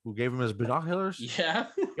boy who gave him his binoculars? Yeah.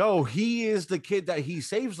 Yo, he is the kid that he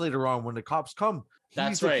saves later on when the cops come.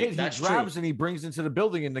 That's the right. Kid That's he grabs true. and he brings into the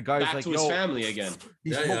building, and the guy's Back like, to his "Yo, family again.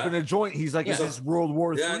 he's Yeah, smoking a joint." He's like, "Is Yeah. this World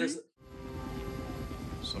War Yeah, III?"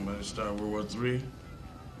 Somebody start World War III.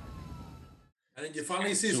 And then you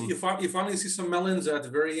finally see some melons at the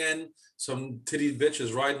very end. Some titty bitch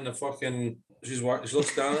is riding the fucking. She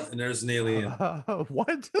looks down and there's an alien.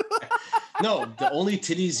 What? No, the only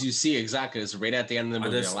titties you see exactly is right at the end of the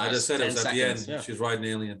movie. I just said it was at the end. Yeah. She's riding an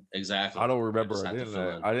alien. Exactly. I don't remember. just I had to didn't.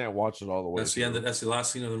 fill in. I didn't watch it all the way. That's the end. through. That's the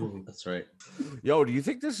last scene of the movie. That's right. Yo, do you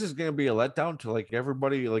think this is gonna be a letdown to like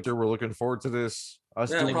everybody? Like we're looking forward to this.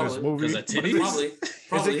 Us Yeah, doing this probably. movie. Because of titties?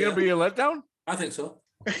 Probably. Is it gonna be a letdown? I think so.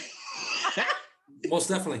 Most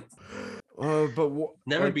definitely. But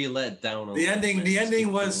Never be let down. on The ending. man. The Just ending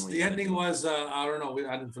keep was. doing what The you ending do. was. I don't know.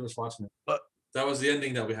 I didn't finish watching it. That was the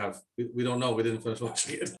ending that we have. We don't know. We didn't finish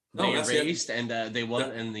watching it. No, They that's the end. erased and they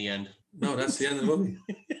won in the end. No, that's the end of the movie.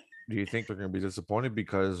 do you think they're gonna be disappointed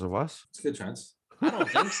because of us? It's a good chance. I don't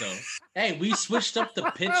think so. Hey, we switched up the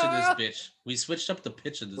pitch of this bitch. We switched up the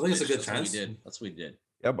pitch of this I think it's a bitch. good That's what chance. we did. That's what we did.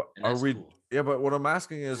 Yeah, but And are that's we? cool. Yeah, but what I'm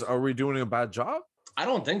asking is, are we doing a bad job? I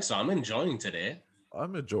don't think so. I'm enjoying today.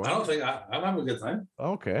 I'm enjoying. I don't it. think I'm having a good time.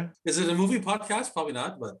 Okay, Is it a movie podcast? Probably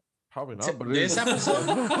not. But probably T- not. But this it is.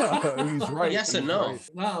 He's right. Yes and he's no. right.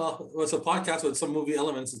 no, it's a podcast with some movie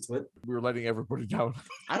elements into it. We're letting everybody down.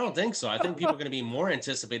 I don't think so. I think people are going to be more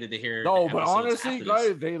anticipated to hear. No, the but episodes honestly, after guys,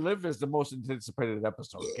 this. They Live is the most anticipated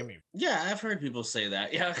episode. Give me. Yeah, I've heard people say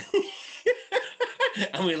that. Yeah.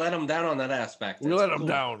 And we let them down on that aspect. We That's let them cool.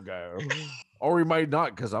 down, guys. Or we might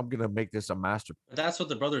not, because I'm gonna make this a master. That's what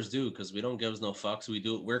the brothers do because we don't give us no fucks.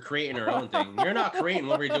 We're creating our own thing. You're not creating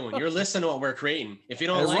what we're doing. You're listening to what we're creating. If you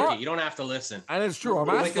don't Hey, like what? it, you don't have to listen. And it's true. I'm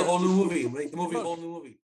We'll make asking. a whole new movie. Make the movie a whole new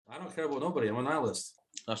movie. I don't care about nobody. I'm a nihilist.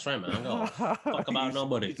 That's right, man. I don't fuck about He's-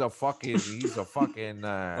 nobody. He's a fucking.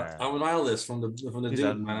 I'm a nihilist from the He's dude,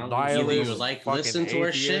 a man. I don't- nihilist. Either you like fucking listen to our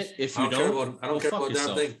atheist. shit. If I you don't care don't, about. I don't go care fuck about a damn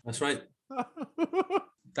yourself. thing. That's right.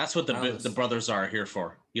 That's what the Nihilist. brothers are here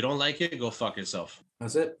for. You don't like it, go fuck yourself.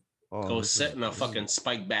 That's it. Oh, Go this sit is- in a this is- fucking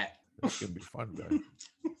spike bat. This is gonna be fun, guys.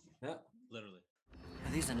 Yeah. Literally.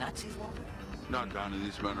 Are these the Nazis, Walter? No, Donnie,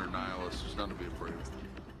 these men are nihilists. There's nothing to be afraid of.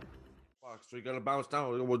 Fuck, so we gotta bounce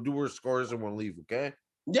down. We'll do our scores and we'll leave, okay?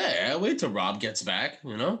 Yeah, wait till Rob gets back,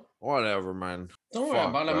 you know? Whatever, man. Don't worry Fuck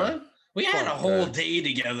about it, that. man. We had a Fuck whole that. day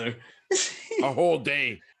together. A whole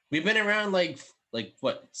day. We've been around like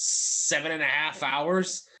what, 7.5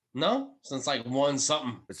 hours? No? Since like 1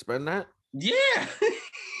 something. It's been that? Yeah.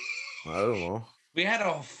 I don't know. We had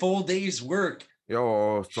a full day's work.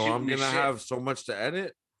 Yo, so I'm Shooting the gonna shit. have so much to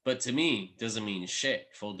edit. But to me, doesn't mean shit.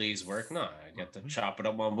 Full day's work. No, I get to chop it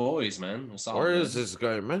up on boys, man. It's all Where good. is this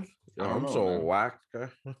guy, man? Yo, I don't I'm know, so man. whacked, guy.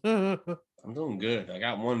 I'm doing good. I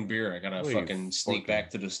got 1 beer. I gotta Wait, fucking sneak fucking- back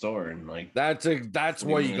to the store and like That's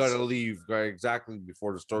why you minutes. gotta leave, guy. Exactly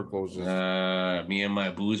before the store closes. me and my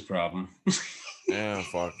booze problem. Yeah,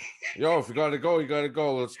 fuck. Yo, if you gotta go, you gotta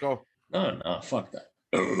go. Let's go. No, fuck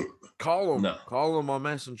that. Call him. No. Call him on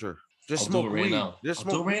Messenger. Just I'll do smoke it right weed. now. Just I'll do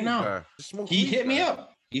smoke it right weed, now. guy. Just smoke He weed, hit me guy.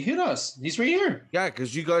 up. He hit us. He's right here. Yeah,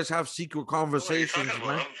 because you guys have secret conversations,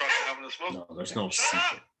 man. No, there's no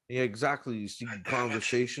secret. Yeah, exactly. Secret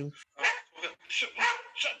conversation.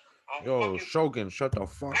 Yo, Shogun, shut the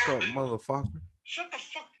fuck up, motherfucker. Shut the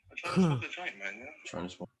fuck. I'm trying to smoke the joint, man. Trying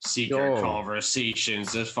to smoke. Secret Yo.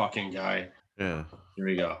 conversations. This fucking guy. Yeah, Here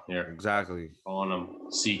we go. Here. exactly. On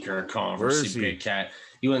him. Secret Where is conversation. he? Big cat.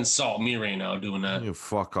 You insult me right now doing that. You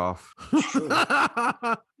fuck off.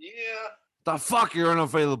 Yeah. The fuck, you're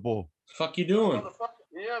unavailable. Fuck you doing?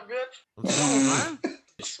 Yeah, bitch. What's going on, man?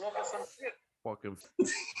 Smoking some shit. Fucking.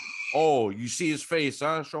 Oh, you see his face,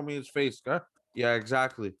 huh? Show me his face, huh? Yeah,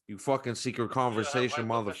 exactly. You fucking secret conversation,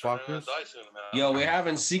 motherfuckers. Yo, we're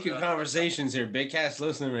having secret conversations here. Big cat's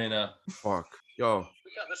listening right now. Fuck. Yo.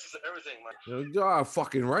 We got this is everything, man. Yeah,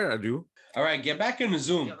 fucking right, I do. All right, get back into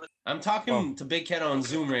Zoom. I'm talking to Big Cat on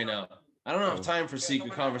Zoom right now. I don't have time for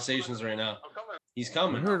secret conversations right now. He's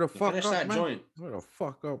coming. Hurry the You fuck finish up, that man. joint. Hurry the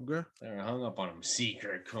fuck up, girl. There, I hung up on him.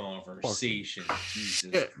 Secret conversation.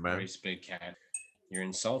 Jesus shit, man. Christ, Big Cat. You're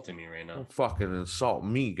insulting me right now. Don't fucking insult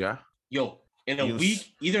me, guy. Yo, in a You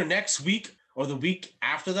week, either next week or the week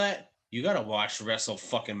after that, you gotta watch Wrestle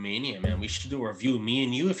fucking Mania, man. We should do a review, me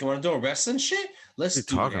and you. If you want to do a wrestling shit, let's What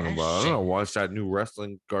do are you talking that about? I shit. don't watch that new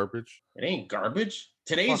wrestling garbage. It ain't garbage.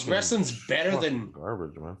 Today's Fucking- wrestling's better fucking than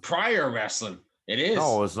garbage, man. prior wrestling. It is.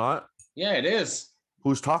 No, it's not. Yeah, it is.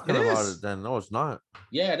 Who's talking It about is. it then? No, it's not.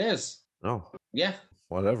 Yeah, it is. No. Yeah.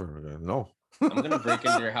 Whatever. No. I'm gonna break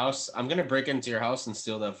into your house. I'm gonna break into your house and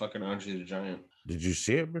steal that fucking Andre the Giant. Did you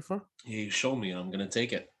see it before? Yeah, you showed me. I'm gonna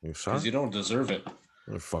take it You saw because it? you don't deserve it.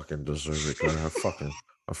 I fucking deserve it, guy.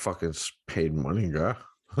 I fucking paid money, guy.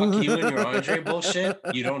 Fuck you and your Andre bullshit.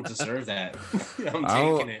 You don't deserve that. I'm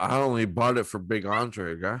taking it. I only bought it for Big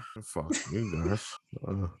Andre, guy. Fuck you guys.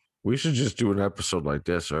 We should just do an episode like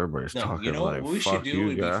this. Everybody's No, talking you know like, what we fuck should do you,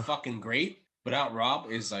 would guy. be fucking great without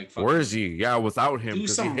Rob is like fucking Where is he? Yeah, without him. do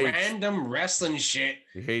 'cause some he hates, random wrestling shit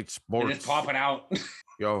he hates and sports. just pop it out.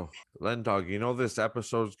 Yo, Len Dog, you know this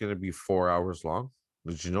episode's gonna be 4 hours long.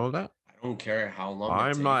 Did you know that? I don't care how long.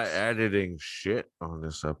 I'm not editing shit on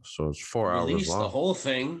this episode. It's 4 hours Release long. the whole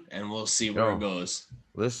thing and we'll see where Yo. it goes.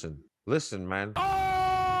 Listen, man.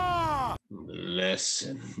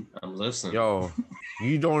 Listen, I'm listening. Yo,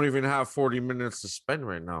 you don't even have 40 minutes to spend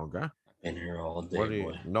right now, guy. Been here all day, What do you?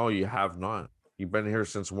 boy. No, you have not. You've been here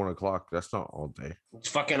since 1 o'clock. That's not all day. It's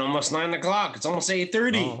fucking almost 9 o'clock. It's almost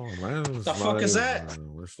 8:30. Oh man, What the fuck is that?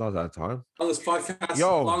 It's not that time. Longest podcast.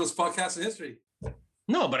 Yo. Longest podcast in history.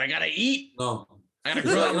 No, but I gotta eat. No. I gotta It's,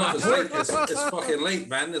 grill late, my it's, late. It's fucking late,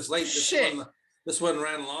 man. It's late. Shit. This one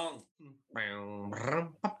ran long. Oh,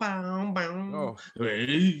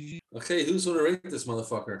 Okay, who's gonna rate this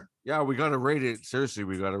motherfucker? yeah, we gotta rate it. Seriously,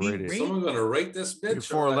 we gotta rate it Someone gonna rate this bitch?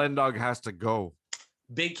 before or what? Len Dog has to go.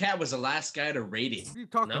 Big Cat was the last guy to rate it. What are you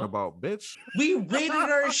talking No? about, bitch? We rated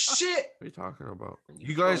our shit. What are you talking about?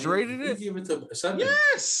 You guys rated You it? give it to 7.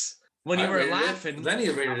 Yes. When you I were rated it. laughing, Lenny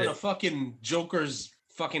rated having it. a fucking Joker's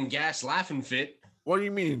fucking gas laughing fit. What do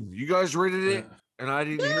you mean? You guys rated it and I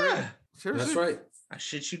didn't hear it? Yeah. Seriously? That's right. I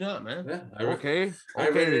shit you not, man. Yeah. Okay. I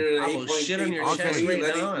rated Okay. it an I will 8.8. shit on your chest Okay, right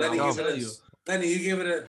Lenny, now, and Lenny, I'll give tell it you. Lenny, you give it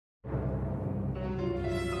a.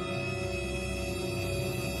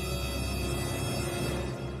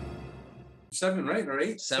 Seven, right? Or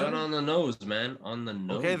 8? 7 on the nose, man. On the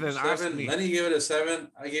nose. Okay, then ask 7. me. Lenny give it a 7.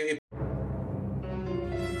 I gave you.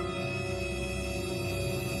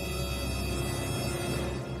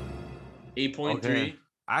 $8.3. Okay.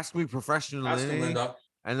 Ask me professionally, Ask him, Lendog.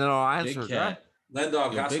 and then I'll Big answer. Cat.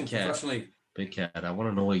 Lendog, Yo, ask Big him Cat. professionally. Big Cat, I want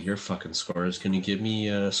to know what your fucking score is. Can you give me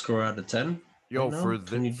a score out of 10? Yo, No? for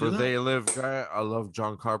Can you do for that? They Live guy, I love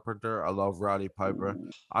John Carpenter. I love Roddy Piper.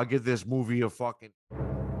 I'll give this movie a fucking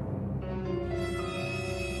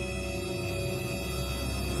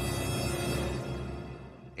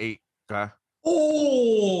 8. Okay.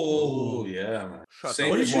 Oh, Oh, yeah, man. Shut Same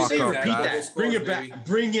what did the you fuck say? up, Repeat guy. that. Bring it back.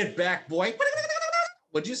 Bring it back, boy.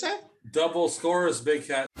 What'd you say? Double scores, Big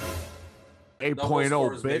Cat. 8.0,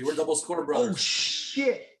 scores, baby. bitch. We're double score brothers. Oh,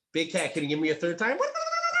 shit. Big Cat, can you give me a third time?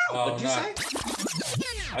 Oh, What'd you nah. say?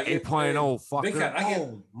 I gave 8.0, Big Cat, fucker.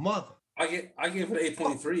 Oh, mother. I gave it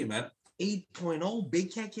 8.3, man. 8.0.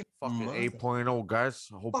 Big Cat. Fucking mother. 8.0, guys.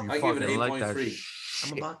 I hope you I gave it fucking like that 8.3. I'm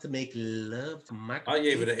shit. about to make love to my. I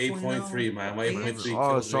gave it an 8.3, man. My 8.3 Oh,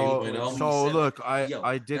 kills an 8.0. so look, Yo,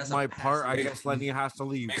 I did that's a my part. I pass. guess Lenny has to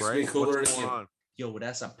leave, Makes me right? cooler What's than going you. on? Yo,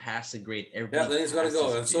 that's a passing grade. Yeah, Lenny's got to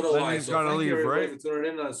go, and so do I. Lenny's So gotta thank leave, you, everybody, right? for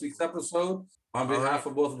tuning in on this week's episode. On All behalf right.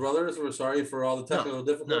 of both brothers, we're sorry for all the technical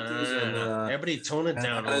difficulties and Everybody tone it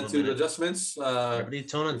down a little attitude bit. adjustments. Everybody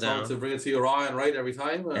tone it We're trying down. to bring it to you raw and right every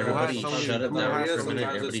time. Everybody somebody shut it who down has for a to minute. leave.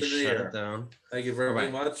 Everybody Sometimes it's in the shut air. it down. Thank you very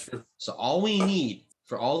Alright. much. For, So all we need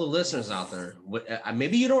for all the listeners out there,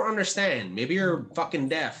 maybe you don't understand. Maybe you're fucking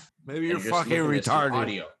deaf. Maybe and you're just fucking looking at this through retarded.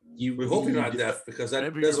 Audio. we hope you're not deaf because that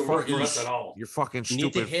Maybe doesn't you're work for fucking, us at all. you're fucking You need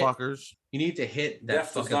to stupid hit- fuckers. You need to hit that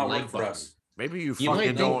Deaf does fucking not like work for button. us. Maybe you You fucking might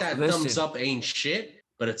think don't that listen. thumbs up ain't shit,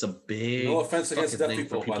 but it's a big. No offense against fucking deaf thing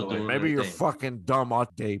for people, by the way. doing Maybe their you're thing. fucking dumb all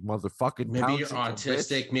day, motherfucking. Maybe you're Townsend,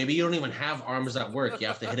 bitch. autistic. Maybe you don't even have arms that work. You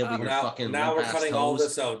have to hit it with your fucking. Now we're limp-ass cutting all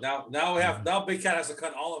toes. this out. Now Big Cat has to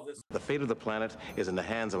cut all of this. The fate of the planet is in the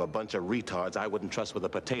hands of a bunch of retards I wouldn't trust with a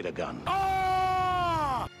potato gun.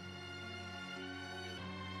 I'm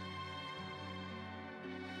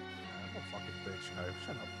a fucking bitch, guy.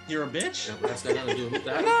 Shut up. You're a bitch. Yeah, but that's not gonna do with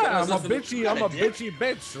that. Yeah, That has I'm a nothing to- bitchy. I'm a bitchy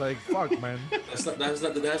bitch. Like fuck, man. That's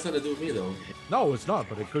nothing to do with me though. No, it's not.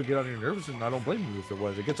 But it could get on your nerves, and I don't blame you if it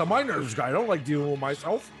was. It gets on my nerves, guy. I don't like dealing with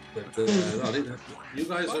myself. But, no, you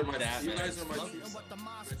guys are my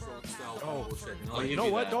Oh, bullshit. You know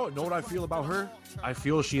what? Though, know what I feel about her? I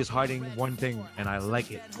feel she is hiding one thing, and I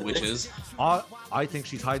like it. Which is I think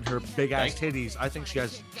she's hiding her big ass Thank- titties. I think she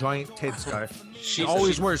has giant tits, guy. She She's-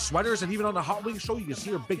 always she- wears sweaters, and even on the Hot Wings show, you can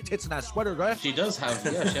see her big tits in that sweater, guy. She does have.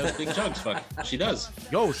 Yeah, she has big chugs. Fuck. She does.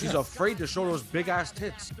 Yo, she's afraid to show those big ass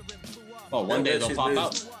tits. Oh, one day they'll pop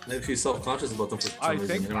out. Maybe she's self-conscious about them. For some I reason,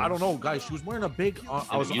 think you know? I don't know, guys. She was wearing a big. I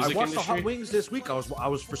In was. the I music watched the Hot industry? Wings this week. I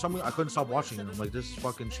was for some reason I couldn't stop watching it. I'm like, this is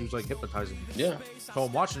fucking. She was like hypnotizing me. Yeah. So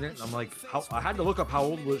I'm watching it. And I'm like, how? I had to look up how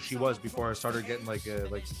old she was before I started getting like.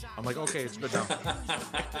 I'm like, okay, it's good now.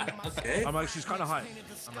 Okay. I'm like, she's kind of hot.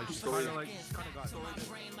 I'm like, she's kind of like. She's kind of got.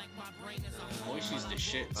 Boy, she's the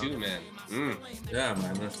shit too, man. Mm. Yeah,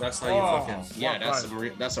 man. That's how you Oh, fucking. Yeah, fuck,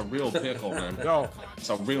 that's a real pickle, man. Yo, It's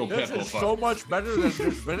a real this pickle. is Fuck. so much better than this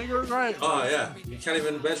vinegar, right? Oh yeah, you can't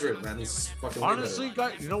even measure it, man. It's fucking. way Honestly,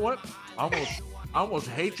 guys, you know what? I almost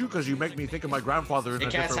hate you because you make me think of my grandfather in The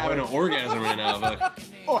a cat's different having way. an orgasm right now. But like,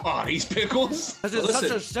 oh, these pickles. Because it's such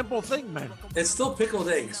Listen. a simple thing, man. It's still pickled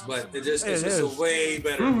eggs, but it's It just a is. way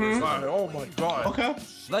better Mm-hmm. version. God, oh my god. Okay.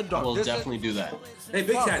 Sled dog. We'll this is- definitely do that. Hey,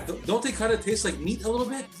 Big Fuck. Cat, don't they kind of taste like meat a little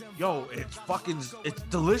bit? Yo, it's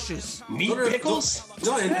delicious. Meat Don't it- pickles?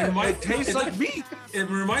 No, it, Yeah, reminds, it tastes like meat. It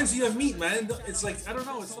reminds you of meat, man. It's like, I don't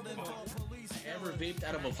know. It's something. I ever vaped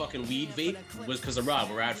out of a fucking weed vape was because of Rob.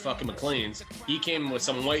 We're at fucking McLean's. He came with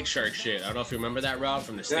some white shark shit. I don't know if you remember that, Rob,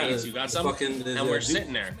 from the Yeah, States. the- You got the some? fucking- the- and we're the-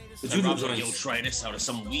 sitting there. the And juju Rob's like, yo, joints. try this out of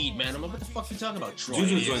some weed, man. I'm like, what the fuck you talking about? Try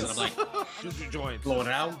Juju this. joints. And I'm like, Juicy joint. blow it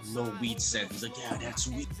out. No weed scent. He's like, yeah, that's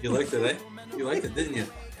weed. You liked it, eh? You liked it, didn't you?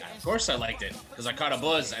 Of course I liked it because I caught a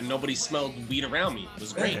buzz and nobody smelled weed around me. It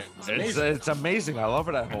was great. It was amazing. It's amazing. I love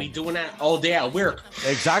it at I'll be home. doing that all day at work.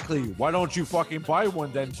 Exactly. Why don't you fucking buy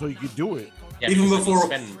one then so you can do it? Yeah, even because before, I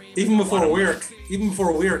spend even a lot before of work, you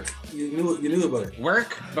knew about it.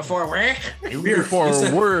 Work before work. Before You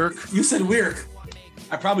said- work. You said work.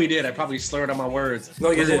 I probably did. I probably slurred on my words.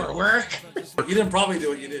 No, you Before didn't. work. You didn't probably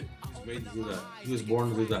do it. You did. He was made to do that. He was born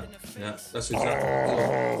to do that. Yeah, that's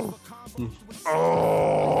exactly.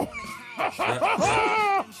 Oh.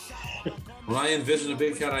 Yeah. When I envision a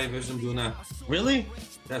Big Cat, I envision him doing that. Really?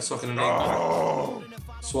 That's sucking an egg.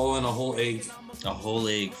 Swallowing a whole egg. A whole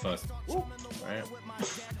egg, fuck. Right.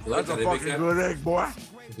 You like That's that, a eh, Big fucking Cat? good egg, boy.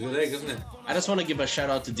 It's a good egg, isn't it? I just want to give a shout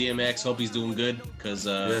out to DMX. Hope he's doing good because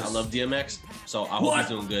Yes. I love DMX. So I hope What? he's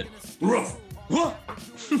doing good. Rough. What?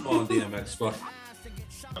 On DMX, fuck.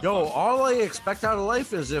 Yo, all I expect out of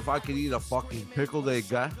life is if I could eat a fucking pickled egg,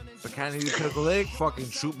 guy. If I can't eat a pickled egg, fucking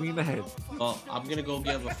shoot me in the head. Well, I'm gonna go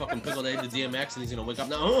give a fucking pickled egg to DMX and he's gonna wake up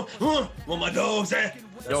now. Where my dogs at?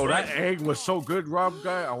 Yo, right. that egg was so good, Rob,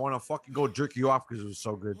 guy. I want to fucking go jerk you off because it was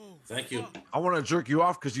so good. Thank you. I want to jerk you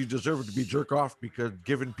off because you deserve to be jerked off because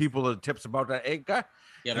giving people the tips about that egg, guy.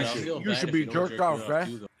 Yeah, but I'll feel You bad should if be you don't jerked jerk me off, guy.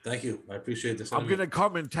 too, though. Thank you. I appreciate this. I'm gonna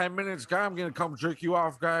come in 10 minutes, guy. I'm gonna come jerk you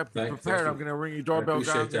off, guy. Be Thank prepared. you. I'm gonna ring your doorbell,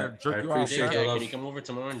 guy. I'm appreciate gonna that. jerk I you off. appreciate guy. the Yeah, love. can you come over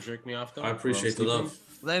tomorrow and jerk me off though? I appreciate the While I'm love.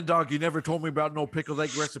 Land dog, you never told me about no pickled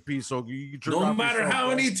egg recipe, so you jerk No off matter yourself, how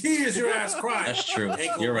guy. many tears your ass cries. That's true. Ain't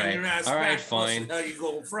gonna You're bring right. your ass All right, back. fine. Now you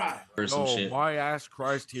go fry. Or some No, shit. my ass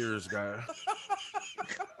cries tears, guy.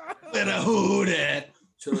 Better who that?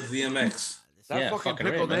 Chill with DMX. That Yeah, fucking fucking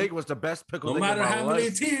right, pickled man. egg was the best pickled No egg matter of my how many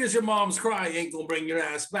life. tears your mom's cry, you ain't gonna bring your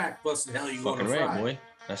ass back. Busting hell, you Fucking gonna right, fry. boy.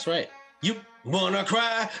 That's right. You wanna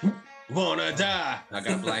cry, wanna die. I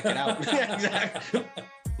gotta black it out. Exactly.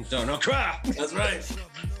 Don't cry. That's right.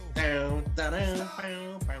 Down, down, down, down,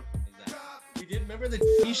 down. Exactly. We did remember the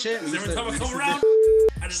shit. We Every used to- time I we come used to around, do-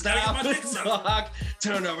 I just gotta Stop get the my dicks out. clock.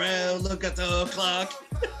 Turn around. Look at the clock.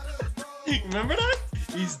 Remember that?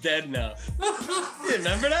 He's dead now. You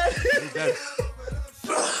remember that? He's dead.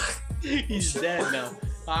 He's dead now.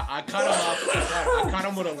 I cut him off. I cut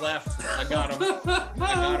him with a left. I got him. I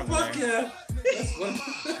got him Fuck there.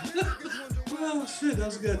 yeah. Oh shit, that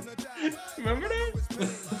was good. Remember that?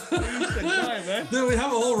 Good time, man. Did we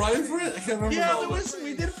have a whole rhyme for it? I can't remember. Yeah, all there of it. was,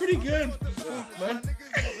 we did pretty good. Fuck, man.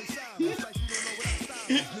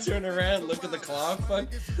 Turn around, look at the clock. Fuck.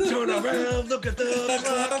 Turn around, look at the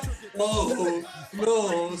clock. Oh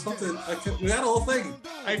no, something. We had a whole thing.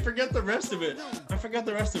 I forget the rest of it.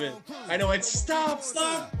 I know it's stop,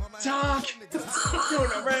 talk.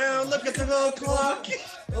 Turn around, look at the clock.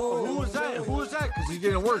 Oh, who was that? Who was that? Because he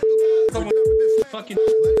didn't work. Fucking.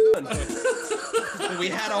 We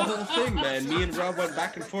had a whole thing, man. Me and Rob went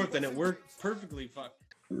back and forth, and it worked perfectly. Fuck.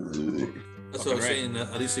 That's what I was saying.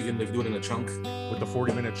 At least you can do it in a chunk. With the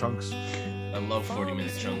 40-minute chunks. I love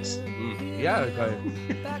 40-minute chunks. Yeah, guy.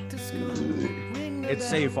 It's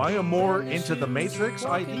safe. I am more into the Matrix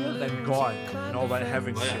idea than God and all that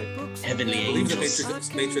heaven shit. Heavenly I believe the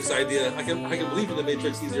angels. Matrix idea. I can believe in the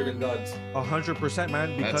Matrix easier than God. 100%,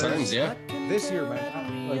 man. Because sounds, yeah. this year,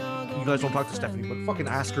 man, like, you guys don't talk to Stephanie, but fucking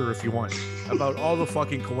ask her if you want about all the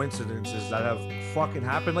fucking coincidences that have fucking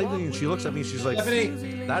happened lately. And she looks at me, she's like,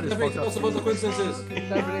 Stephanie, that is Stephanie, fucked tell up. us about the coincidences.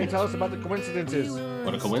 Stephanie, tell us about the coincidences.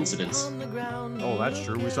 What a coincidence. Oh, that's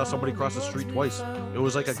true. We saw somebody cross the street twice. It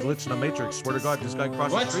was like a glitch in the Matrix. Swear to God, this guy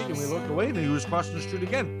crossed What? the street and we looked away and he was crossing the street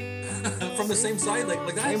again. From the same side, like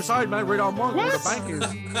that. Same side, man, right on mark where the bank is.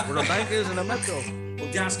 Where the bank is in the metro.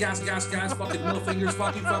 Well, gas, fucking middle fingers,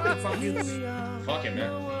 fuck you. Fuck it,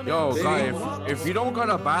 man. Yo, There guy, you go. if you don't got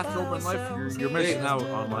a bathrobe in life, you're missing out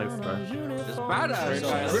on life, guy. It's badass, So,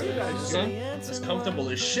 guy. Look at that son, shit. it's comfortable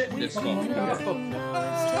as shit in this phone.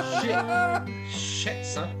 Shit,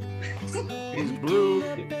 son. He's blue.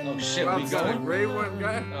 Oh shit, we Got a going? gray one,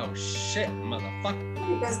 guy. Oh shit, motherfucker.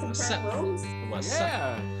 What's up? What's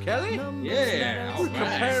Yeah, Kelly. Yeah, all We're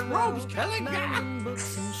comparing right. robes, Kelly.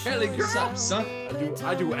 Kelly, What's girl. up, son?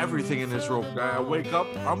 I do everything in this robe, guy. I wake up,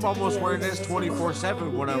 I'm almost wearing this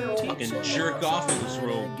 24/7 when I'm Fucking jerk off in this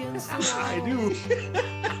robe. I do.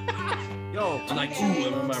 Yo, I'm like, ooh,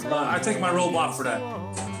 I'm in my robe. I take my robe off for that.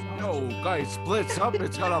 yo, guy, it splits up.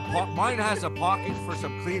 It's got a mine has a pocket for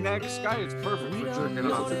some Kleenex, guy. It's perfect for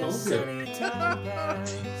jerking off.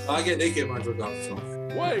 I get naked when I jerk off. So.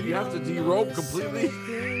 What? You have to derobe completely?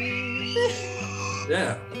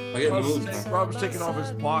 Yeah, I get moved. Rob's taking off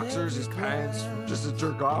his boxers, his pants, just to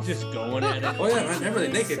jerk off. Just going at it. Oh yeah, man,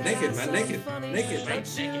 everything naked, man, naked, man.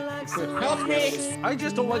 Help me. I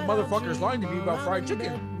just don't like motherfuckers lying to me about fried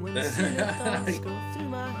chicken.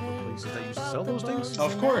 Places that used to sell those things?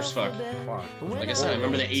 Of course, fuck. Fuck. Like I said, I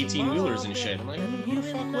remember the 18-wheelers and shit. I'm like, who the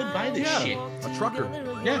fuck would buy this shit? A trucker.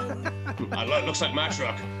 Yeah. Looks like my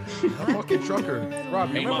truck. A fucking trucker.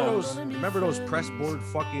 Rob, you Hey, remember those press board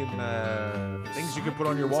fucking things you could put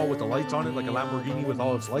on your wall with the lights on it, like a Lamborghini with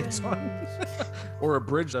all its lights on? Or a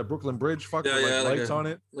bridge, a Brooklyn Bridge, fucking like lights on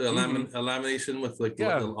it. Like a lamination with like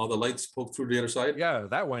all the lights poked through the other side. Yeah,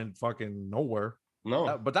 that went fucking nowhere.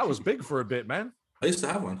 No. But that was big for a bit, man. I used to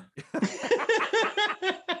have one.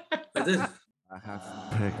 I did. I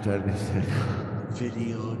haven't picked anything.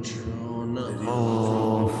 Videodrone.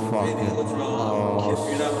 Oh, fuck. Videodrome. If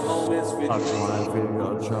you're not home, it's That's my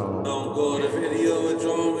Videodrome. Don't go to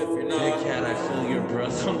Videodrome if you're not. Big cat, I feel your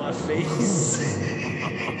breath on my face.